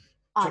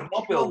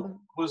 Chernobyl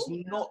was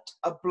not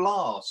a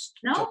blast.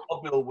 No?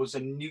 Chernobyl was a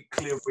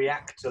nuclear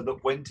reactor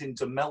that went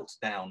into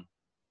meltdown.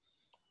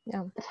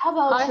 Yeah. How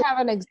about I have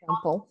an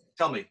example.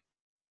 Tell me.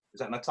 Is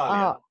that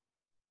Natalia?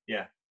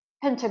 Yeah.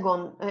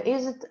 Pentagon.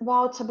 Is it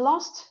about a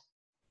blast?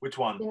 Which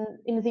one?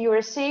 In the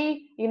USA,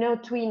 you know,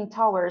 Twin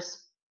Towers.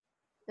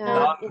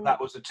 No,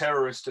 that was a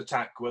terrorist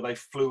attack where they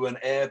flew an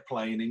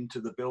airplane into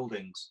the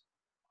buildings.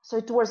 So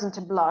it wasn't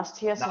a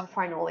blast, yes, No.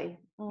 finally.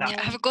 No.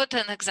 I've got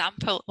an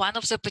example. One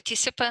of the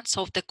participants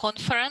of the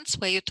conference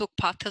where you took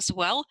part as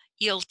well,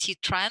 ELT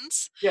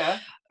Trends,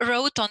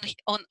 wrote on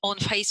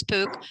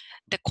Facebook,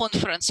 the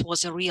conference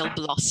was a real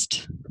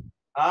blast.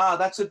 Ah,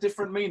 that's a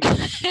different meaning.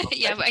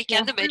 Yeah, I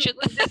can imagine,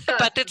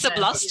 but it's a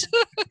blast.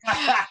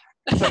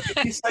 So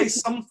if you say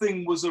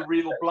something was a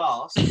real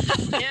blast.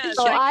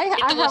 So I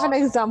have an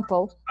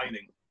example.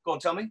 Go on,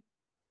 tell me.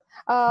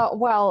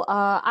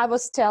 I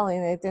was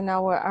telling it in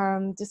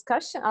our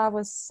discussion. I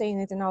was saying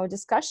it in our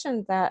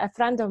discussion that a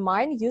friend of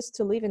mine used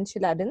to live in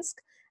Chelyabinsk,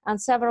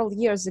 and several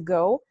years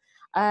ago,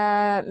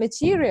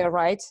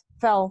 meteorite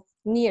fell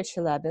near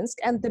Chelyabinsk,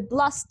 and the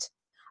blast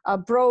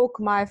broke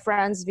my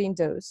friend's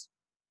windows.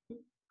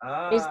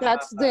 Is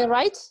that the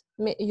right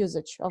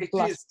usage of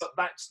blast? It is, but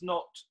that's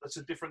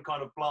a different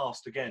kind of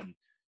blast again.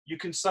 You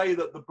can say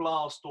that the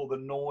blast or the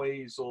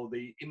noise or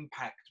the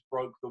impact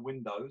broke the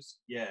windows.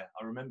 Yeah,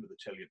 I remember the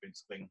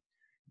Chelyabinsk thing.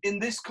 In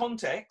this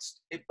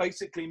context, it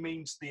basically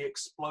means the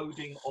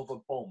exploding of a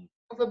bomb.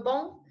 Of a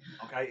bomb?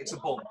 Okay, it's a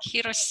bomb.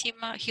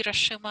 Hiroshima,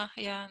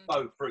 yeah.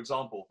 So, for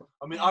example,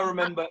 I mean, I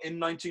remember in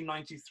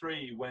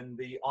 1993 when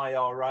the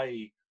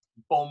IRA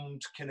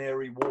bombed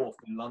Canary Wharf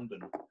in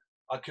London.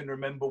 I can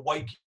remember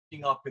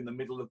waking up in the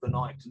middle of the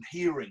night and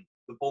hearing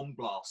the bomb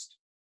blast.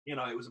 You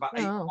know, it was about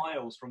 8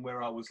 miles from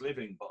where I was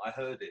living, but I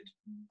heard it,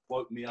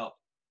 woke me up.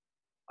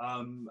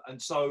 And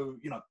so,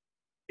 you know,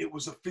 it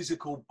was a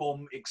physical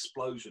bomb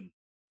explosion.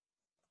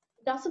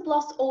 Does a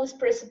blast always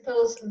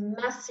presuppose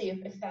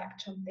massive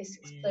effect of this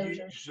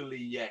explosion? Usually,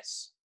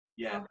 yes.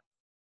 Yeah.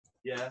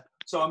 Yeah.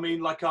 So, I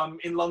mean, like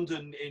in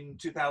London in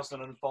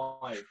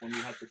 2005, when we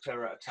had the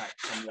terror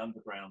attacks on the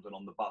underground and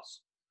on the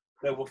bus,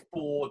 there were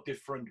 4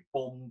 different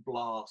bomb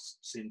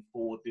blasts in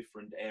 4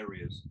 different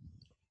areas.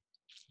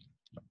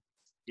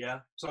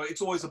 Yeah, so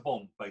it's always a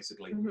bomb,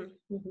 basically.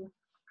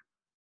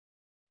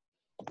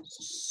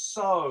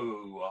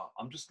 So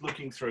I'm just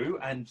looking through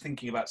and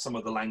thinking about some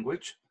of the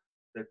language.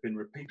 They've been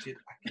repeated.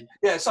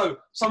 Yeah, so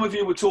some of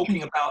you were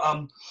talking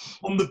about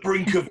on the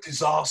brink of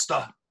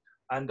disaster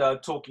and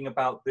talking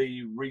about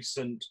the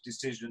recent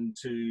decision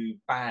to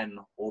ban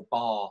or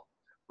bar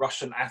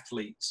Russian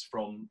athletes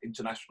from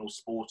international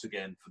sport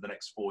again for the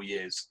next 4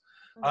 years.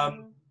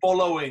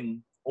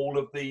 Following all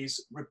of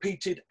these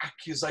repeated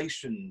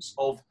accusations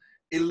of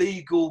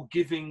illegal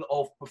giving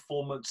of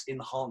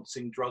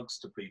performance-enhancing drugs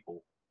to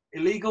people.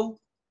 Illegal?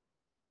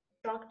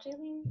 Drug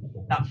dealing?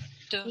 No.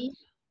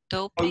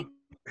 Doping.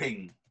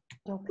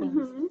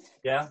 Doping.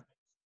 Yeah?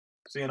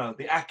 So, you know,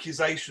 the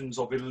accusations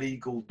of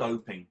illegal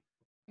doping.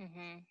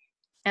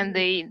 And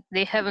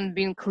they haven't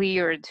been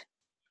cleared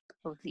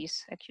of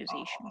these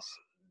accusations,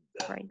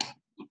 right?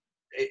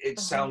 It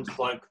sounds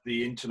like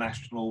the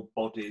international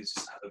bodies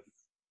have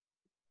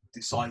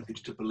decided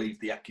to believe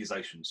the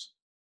accusations.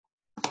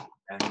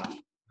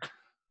 And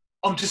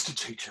I'm just a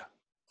teacher.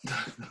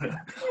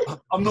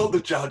 I'm not the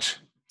judge.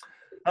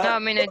 No, I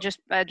mean,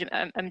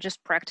 I'm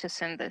just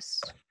practicing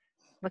this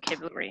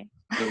vocabulary.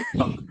 Well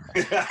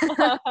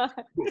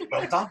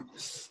done.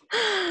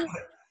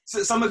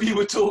 So some of you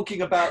were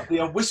talking about the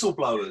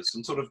whistleblowers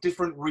and sort of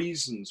different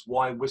reasons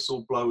why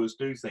whistleblowers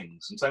do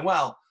things and saying,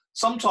 well,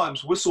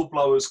 sometimes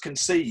whistleblowers can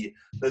see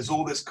there's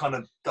all this kind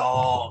of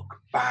dark,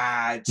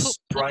 bad,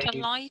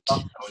 strange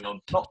stuff going on.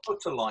 Not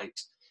put a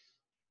light.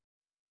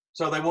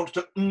 So they want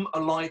to a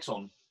light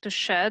on. To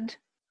shed?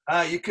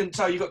 You can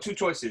tell you've got 2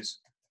 choices.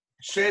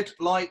 Shed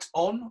light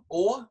on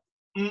or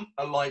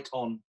a light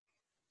on.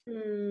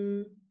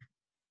 So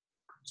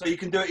you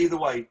can do it either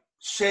way.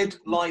 Shed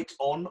light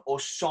on or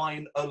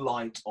shine a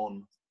light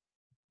on.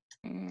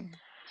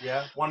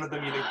 Yeah, one of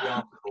them you need the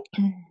article.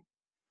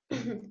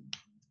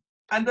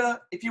 And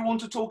if you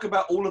want to talk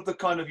about all of the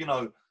kind of, you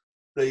know,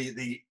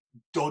 the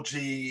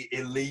dodgy,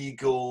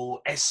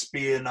 illegal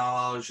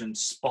espionage and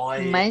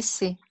spying.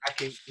 Messy.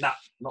 Nah,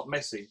 not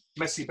messy.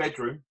 Messy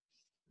bedroom.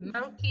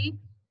 Murky.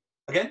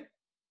 Again?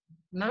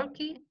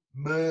 Murky.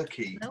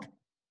 Murky. No?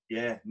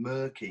 Yeah,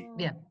 murky.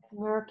 Yeah.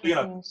 Murky. You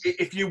know,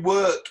 if you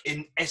work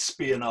in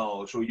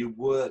espionage or you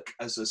work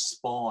as a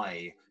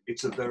spy,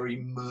 it's a very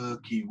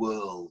murky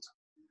world.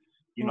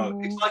 You know,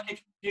 it's like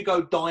if you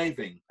go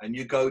diving and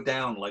you go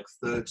down like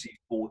 30,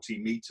 40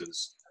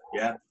 meters,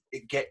 yeah,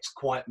 it gets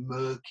quite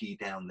murky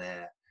down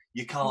there.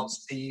 You can't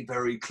see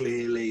very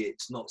clearly.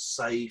 It's not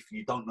safe.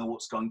 You don't know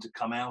what's going to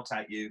come out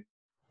at you.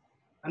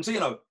 And so, you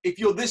know, if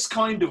you're this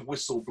kind of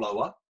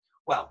whistleblower,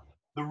 well,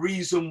 the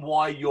reason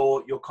why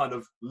you're kind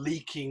of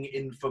leaking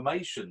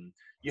information,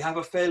 you have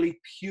a fairly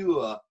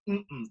pure,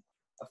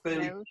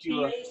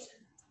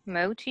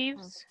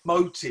 Motives?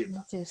 Motive.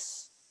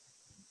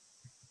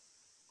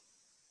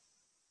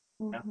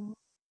 Yeah.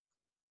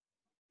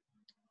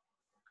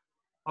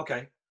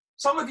 Okay.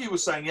 Some of you were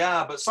saying,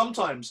 yeah, but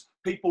sometimes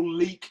people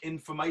leak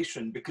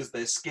information because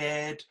they're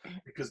scared,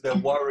 because they're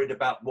worried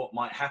about what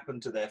might happen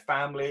to their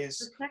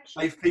families.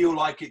 They feel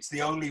like it's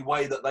the only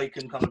way that they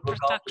can kind of look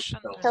after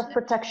themselves.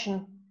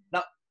 Self-protection.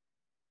 No,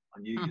 I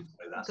knew you'd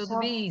say that. Could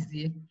be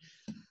easy.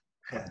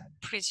 Yeah.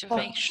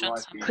 Preservation.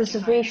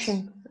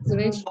 Preservation.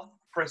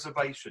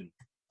 Preservation.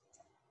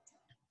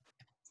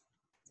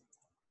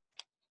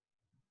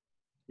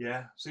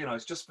 Yeah, so you know,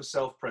 it's just for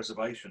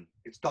self-preservation.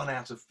 It's done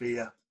out of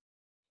fear.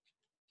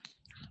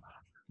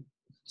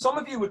 Some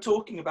of you were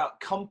talking about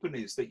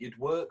companies that you'd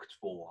worked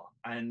for,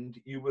 and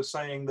you were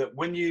saying that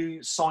when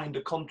you signed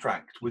a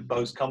contract with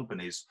those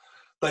companies,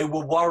 they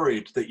were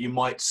worried that you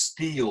might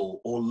steal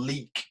or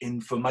leak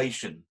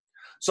information.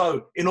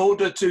 So in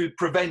order to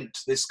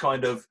prevent this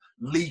kind of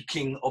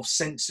leaking of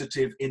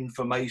sensitive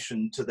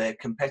information to their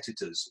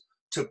competitors,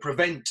 to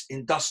prevent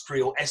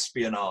industrial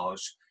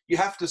espionage, you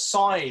have to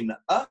sign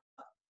a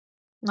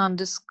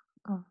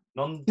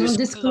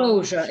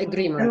Non-disclosure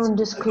agreement.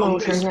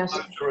 Non-disclosure, yes.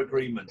 Non-disclosure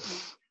agreement.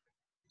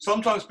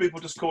 Sometimes people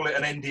just call it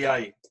an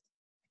NDA.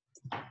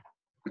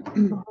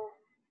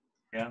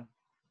 Yeah.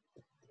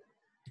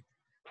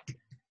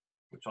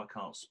 Which I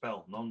can't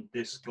spell.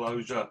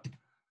 Non-disclosure.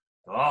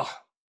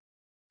 Ah,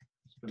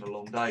 it's been a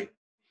long day.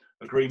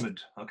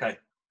 Agreement. Okay.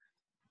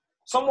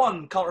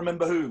 Someone, can't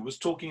remember who, was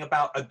talking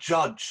about a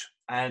judge,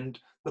 and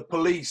the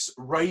police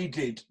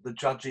raided the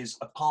judge's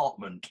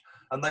apartment,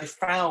 and they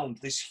found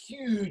this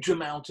huge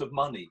amount of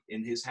money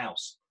in his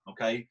house.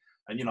 Okay.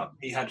 And, you know,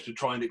 he had to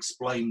try and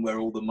explain where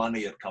all the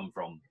money had come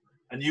from.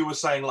 And you were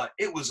saying, like,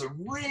 it was a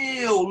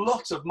real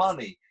lot of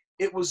money.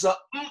 It was a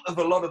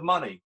lot of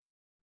money.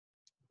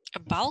 A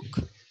bulk?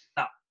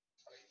 Now,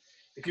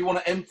 if you want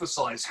to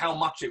emphasize how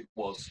much it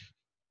was.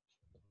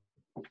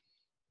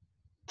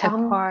 A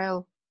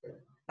pile.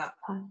 Now,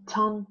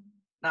 Ton.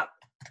 Now,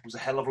 it was a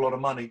hell of a lot of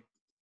money.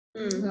 A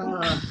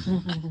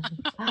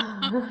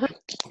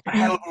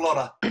hell of a lot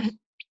of.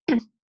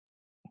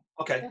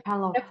 Okay.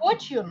 A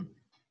fortune.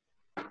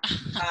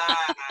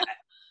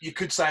 You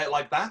could say it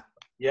like that,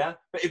 yeah.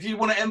 But if you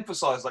want to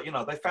emphasize, like, you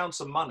know, they found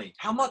some money.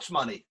 How much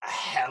money? A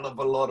hell of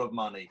a lot of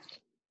money.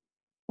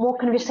 More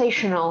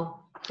conversational,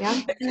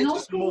 yeah. It's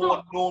just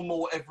more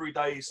normal,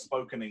 everyday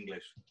spoken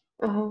English.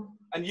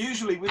 And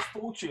usually with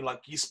fortune,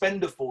 like, you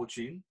spend a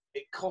fortune,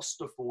 it costs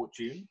a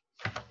fortune,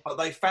 but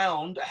they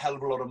found a hell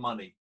of a lot of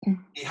money.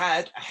 He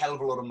had a hell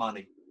of a lot of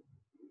money.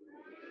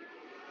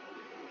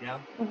 Yeah.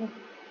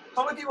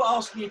 Some of you are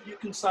asking if you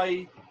can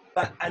say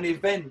that an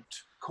event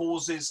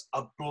causes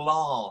a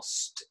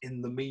blast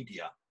in the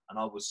media, and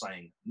I was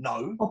saying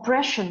no.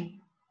 Oppression.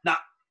 Nah.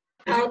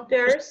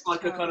 Outburst.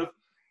 Like a kind of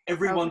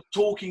everyone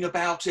talking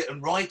about it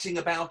and writing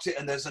about it,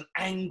 and there's an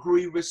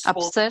angry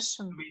response.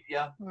 Obsession. To the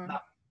media. No.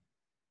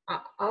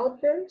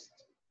 Outburst.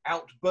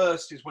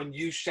 Outburst is when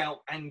you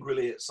shout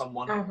angrily at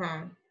someone.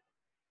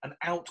 An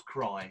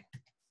outcry.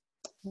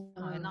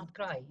 An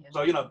outcry. Yeah.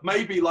 So, you know,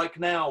 maybe like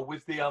now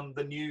with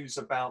the news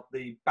about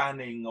the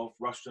banning of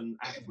Russian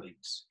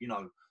athletes, you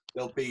know,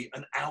 there'll be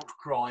an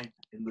outcry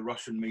in the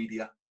Russian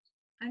media.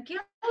 And can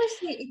we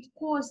say it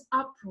caused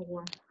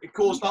uproar? It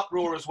caused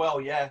uproar as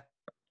well, yeah,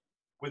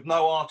 with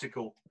no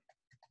article.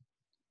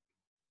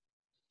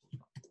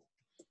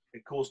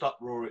 It caused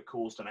uproar, it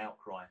caused an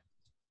outcry.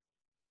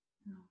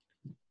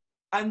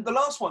 And the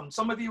last one,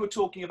 some of you were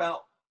talking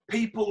about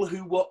people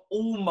who were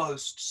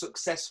almost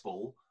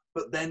successful,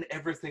 but then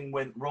everything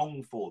went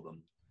wrong for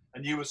them.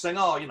 And you were saying,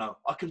 oh, you know,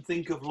 I can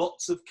think of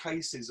lots of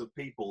cases of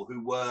people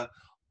who were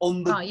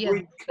on the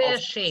brink of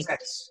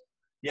success.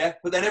 Yeah,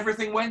 but then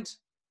everything went?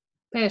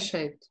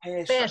 Pear-shaped.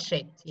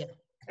 Pear-shaped, yeah.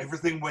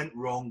 Everything went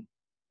wrong.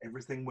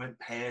 Everything went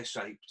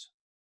pear-shaped.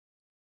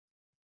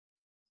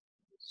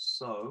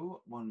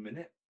 So, 1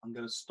 minute. I'm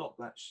going to stop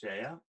that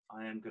share.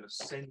 I am going to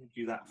send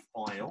you that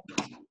file.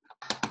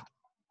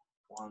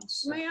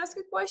 May I ask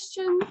a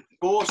question? Of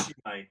course you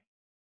may.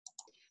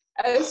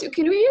 So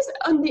can we use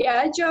on the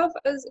edge of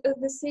as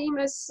the same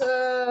as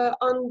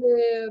on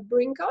the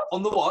brink of?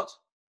 On the what?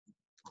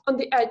 On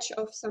the edge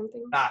of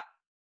something. Nah.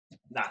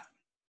 No.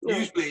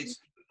 Usually it's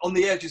on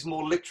the edge is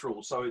more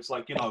literal. So it's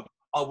like, you know,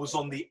 I was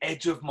on the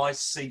edge of my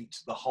seat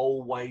the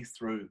whole way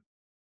through.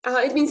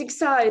 It means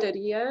excited,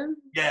 yeah?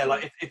 Yeah,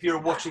 like if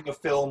you're watching a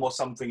film or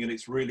something and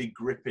it's really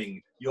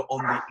gripping, you're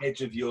on the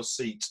edge of your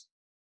seat.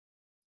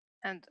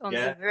 And on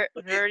the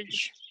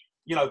verge.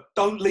 You know,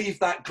 don't leave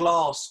that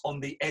glass on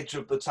the edge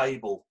of the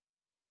table.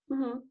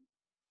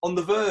 On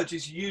the verge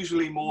is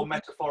usually more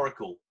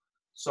metaphorical.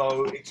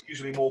 So it's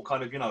usually more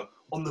kind of, you know,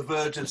 on the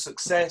verge of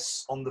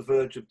success, on the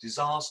verge of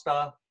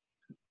disaster,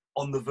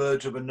 on the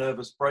verge of a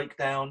nervous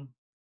breakdown.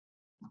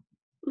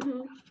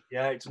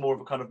 Yeah, it's more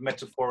of a kind of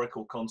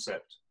metaphorical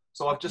concept.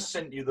 So I've just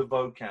sent you the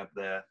vocab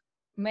there.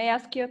 May I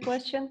ask you a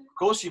question? Of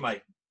course you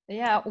may.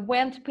 Yeah,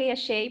 went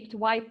pear-shaped.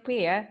 Why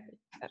pear?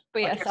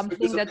 Pear,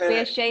 something that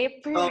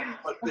pear-shaped. Like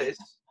this,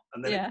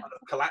 and then it kind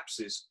of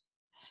collapses.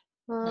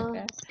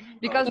 Okay.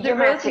 Because the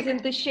earth is in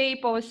the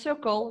shape of a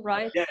circle,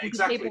 right? Yeah,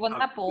 exactly. In the shape of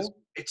an apple.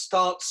 It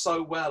starts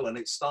so well, and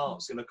it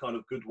starts in a kind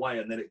of good way,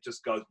 and then it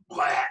just goes,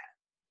 blah.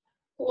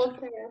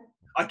 Okay.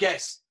 I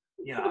guess.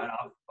 you know,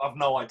 I've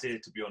no idea,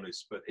 to be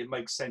honest, but it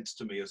makes sense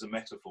to me as a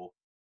metaphor.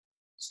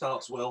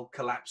 Starts well,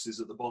 collapses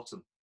at the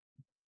bottom.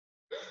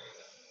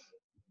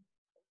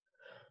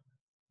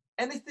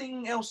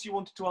 Anything else you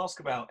wanted to ask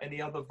about?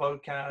 Any other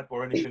vocab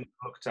or anything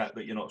looked at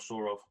that you're not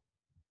sure of?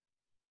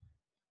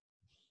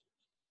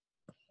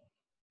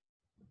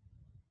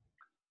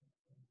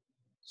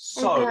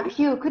 So,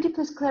 Hugh, could you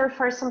please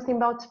clarify something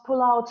about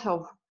pull out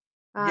of?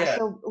 Yeah.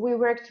 So we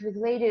worked with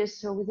ladies,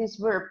 so with this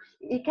verb,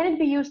 can it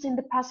be used in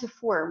the passive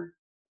form?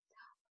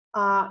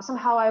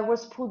 Somehow I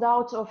was pulled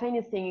out of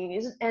anything.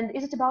 Is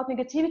it about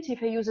negativity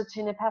if I use it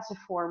in a passive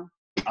form?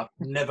 I've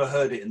never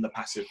heard it in the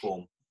passive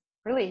form.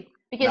 Really?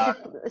 Because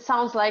No. it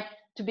sounds like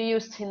to be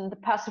used in the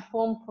passive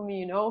form for me,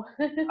 you know?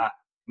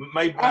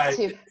 Maybe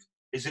Active.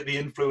 Is it the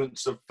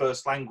influence of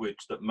first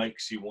language that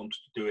makes you want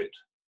to do it?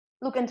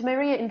 Look, and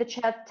Maria in the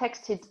chat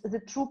texted, the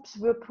troops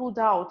were pulled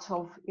out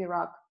of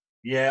Iraq.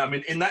 Yeah, I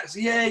mean, in that,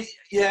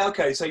 yeah,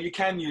 okay, so you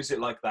can use it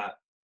like that,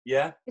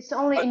 yeah? It's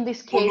only in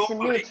this case in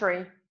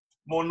military.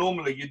 More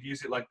normally, you'd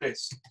use it like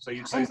this. So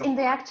you'd say And something in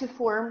the active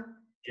form,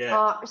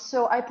 yeah.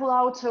 So I pull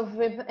out of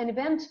an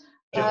event.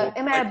 Yeah,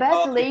 am I a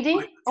bad lady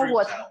or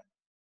what?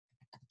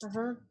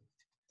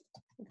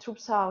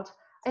 Troops out.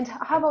 And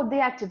how about the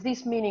active?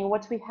 This meaning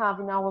what we have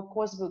in our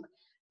course book.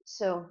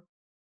 So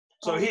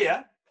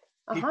here,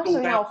 he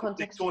pulled out of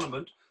the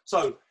tournament.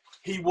 So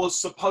he was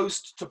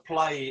supposed to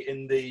play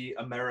in the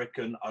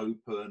American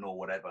Open or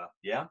whatever,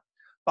 yeah?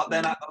 But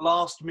then at the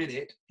last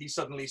minute, he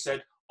suddenly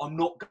said, I'm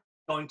not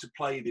going to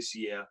play this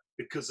year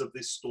because of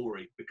this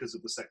story, because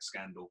of the sex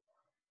scandal.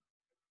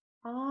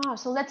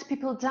 So lets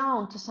people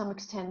down to some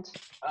extent.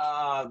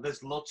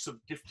 There's lots of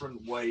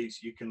different ways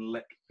you can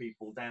let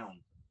people down.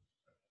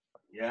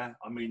 Yeah,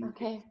 I mean,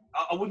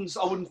 I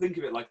wouldn't think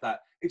of it like that.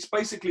 It's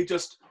basically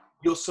just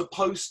you're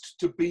supposed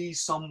to be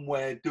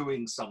somewhere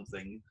doing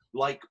something,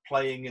 like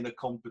playing in a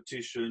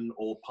competition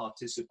or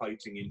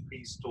participating in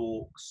peace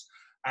talks,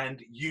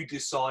 and you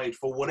decide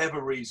for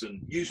whatever reason,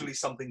 usually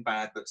something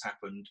bad that's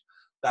happened,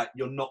 that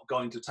you're not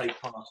going to take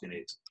part in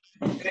it.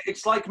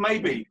 It's like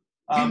maybe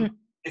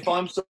if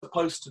I'm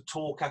supposed to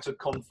talk at a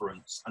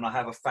conference and I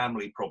have a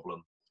family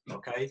problem,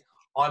 okay,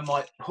 I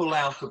might pull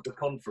out of the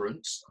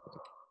conference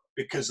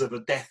because of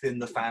a death in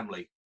the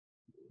family.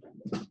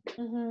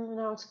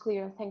 Now it's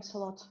clear. Thanks a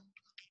lot.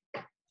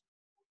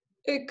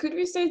 Could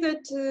we say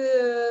that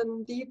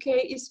the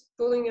UK is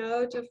pulling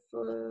out of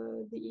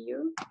the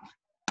EU?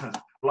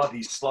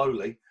 Bloody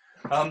slowly.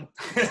 No,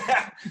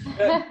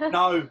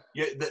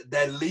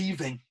 they're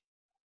leaving.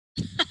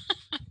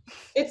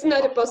 It's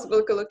not a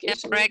possible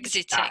collocation.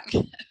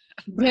 Brexiting.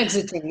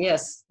 Brexiting,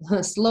 yes,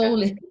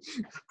 slowly.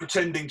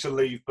 Pretending to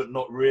leave, but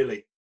not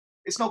really.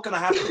 It's not going to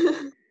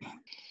happen.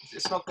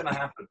 It's not going to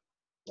happen.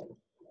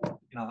 You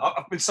know,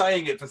 I've been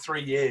saying it for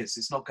 3 years.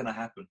 It's not going to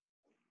happen.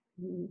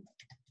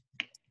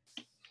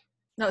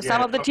 No,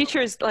 some of the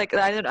teachers, like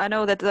I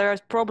know that there are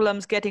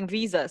problems getting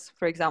visas,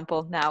 for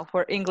example, now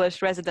for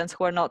English residents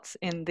who are not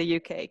in the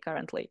UK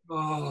currently.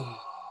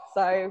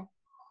 So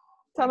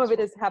some of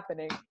it is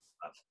happening.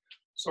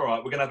 It's all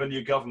right. We're going to have a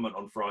new government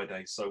on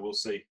Friday, so we'll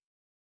see.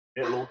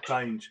 It'll all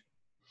change.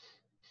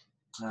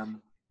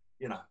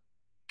 You know,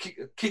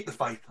 keep the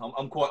faith.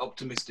 I'm quite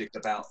optimistic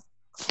about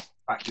the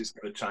fact it's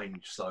going to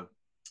change. So,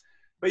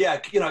 but yeah,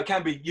 you know, it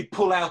can be. You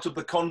pull out of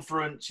the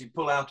conference, you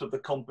pull out of the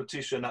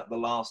competition at the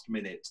last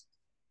minute.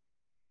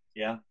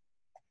 Yeah.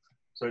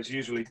 So it's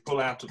usually pull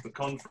out of the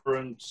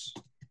conference,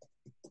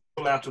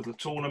 pull out of the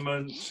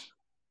tournament.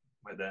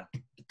 Right there.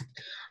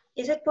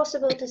 Is it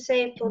possible to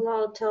say pull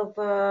out of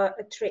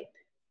a trip?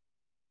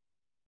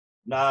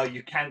 No,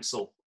 you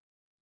cancel.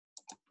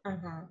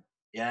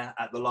 Yeah,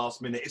 at the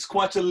last minute. It's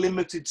quite a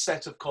limited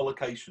set of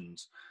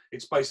collocations.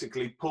 It's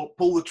basically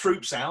pull the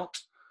troops out.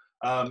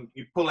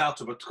 You pull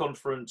out of a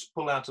conference,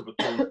 pull out of a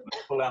tournament,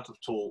 pull out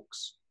of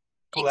talks,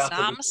 pull out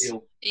of a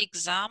deal.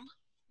 Exam?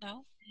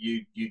 No.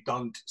 You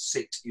don't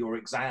sit your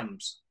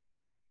exams.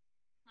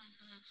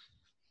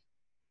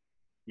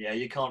 Yeah,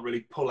 you can't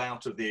really pull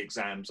out of the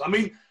exams. I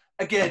mean,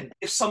 again,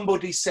 if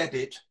somebody said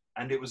it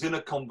and it was in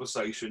a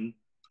conversation,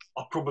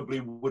 I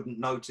probably wouldn't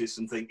notice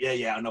and think,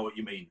 yeah, I know what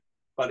you mean.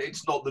 But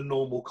it's not the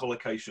normal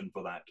collocation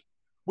for that.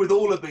 With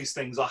all of these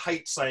things, I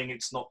hate saying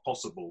it's not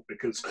possible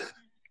because,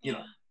 you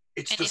know,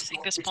 it's just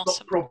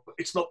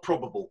it's not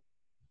probable.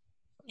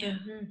 Yeah.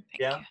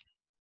 Yeah.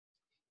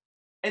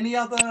 Any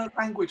other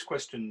language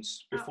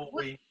questions before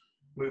we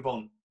move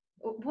on?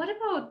 What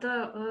about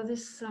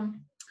this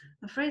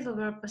phrasal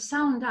verb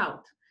sound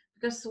out?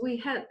 Because we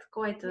had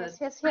quite a...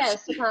 Yes,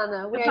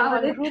 Hannah. We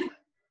are in one group.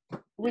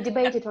 We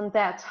debated on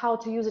that, how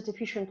to use it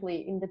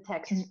efficiently in the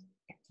text.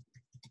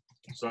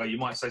 So you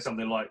might say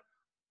something like,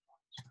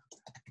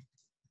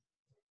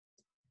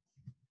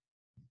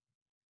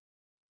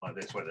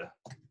 this, right there.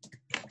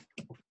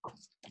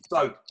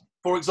 So,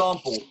 for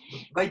example,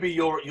 maybe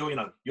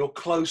you're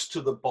close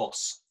to the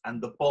boss,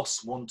 and the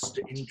boss wants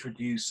to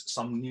introduce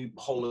some new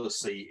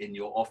policy in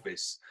your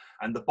office,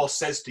 and the boss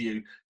says to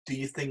you, "Do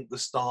you think the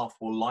staff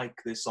will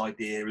like this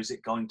idea? Is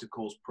it going to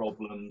cause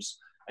problems?"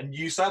 And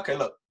you say, "Okay,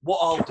 look, what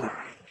I'll do,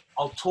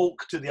 I'll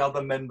talk to the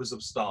other members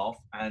of staff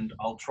and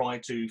I'll try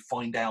to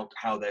find out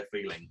how they're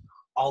feeling.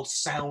 I'll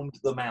sound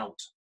them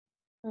out.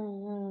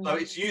 So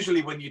it's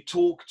usually when you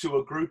talk to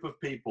a group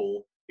of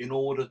people in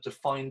order to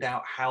find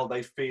out how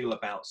they feel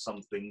about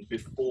something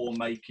before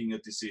making a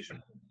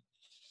decision.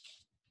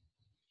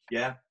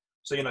 Yeah?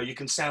 So, you know, you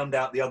can sound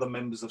out the other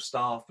members of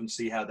staff and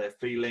see how they're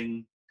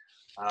feeling.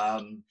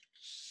 So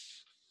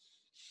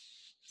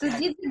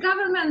did the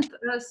government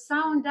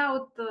sound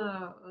out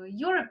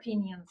your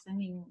opinions, I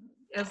mean,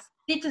 as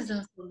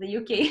citizens of the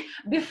UK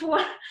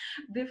before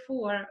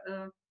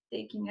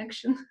taking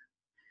action?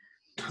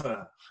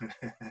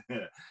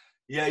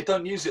 Yeah,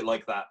 don't use it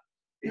like that.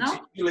 It's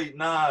No? usually,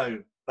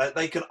 no.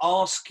 They can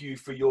ask you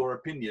for your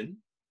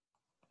opinion.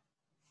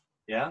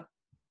 Yeah?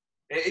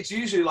 It's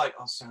usually like,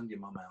 I'll sound your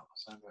mum out. I'll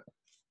sound it.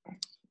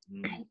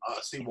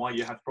 I see why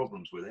you have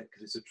problems with it,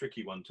 because it's a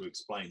tricky one to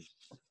explain.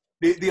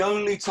 The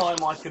only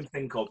time I can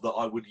think of that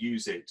I would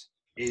use it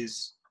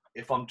is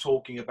if I'm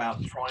talking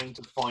about trying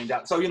to find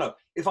out. So, you know,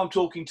 if I'm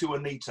talking to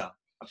Anita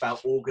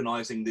about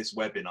organising this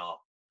webinar,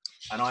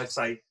 and I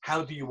say,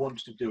 how do you want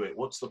to do it?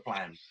 What's the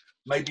plan?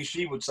 Maybe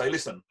she would say,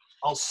 listen,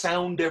 I'll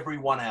sound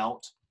everyone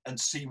out and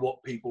see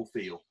what people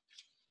feel.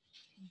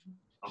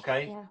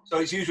 Okay? Yeah. So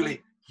it's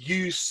usually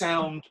you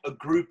sound a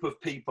group of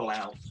people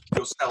out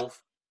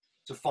yourself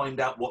to find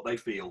out what they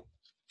feel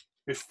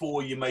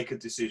before you make a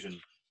decision.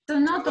 So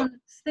not on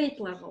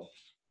state level?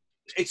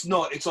 It's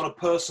not. It's on a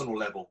personal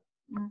level.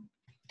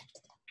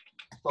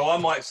 So I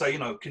might say, you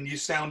know, can you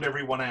sound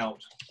everyone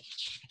out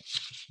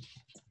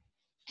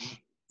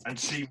and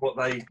see what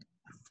they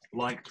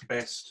liked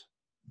best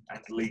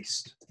and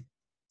least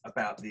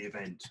about the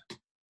event?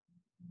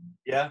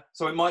 Yeah?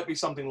 So it might be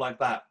something like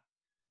that.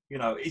 You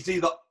know, it's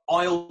either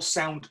I'll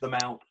sound them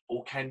out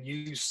or can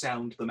you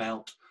sound them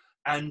out?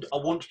 And I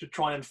want to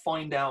try and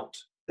find out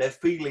their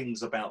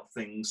feelings about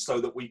things so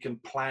that we can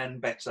plan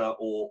better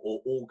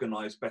or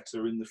organize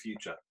better in the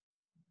future.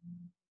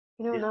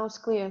 You know, now it's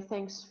clear.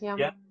 Thanks. Yeah.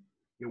 Yeah,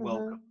 you're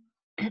welcome.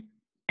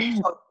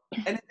 So,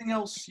 anything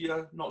else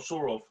you're not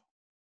sure of?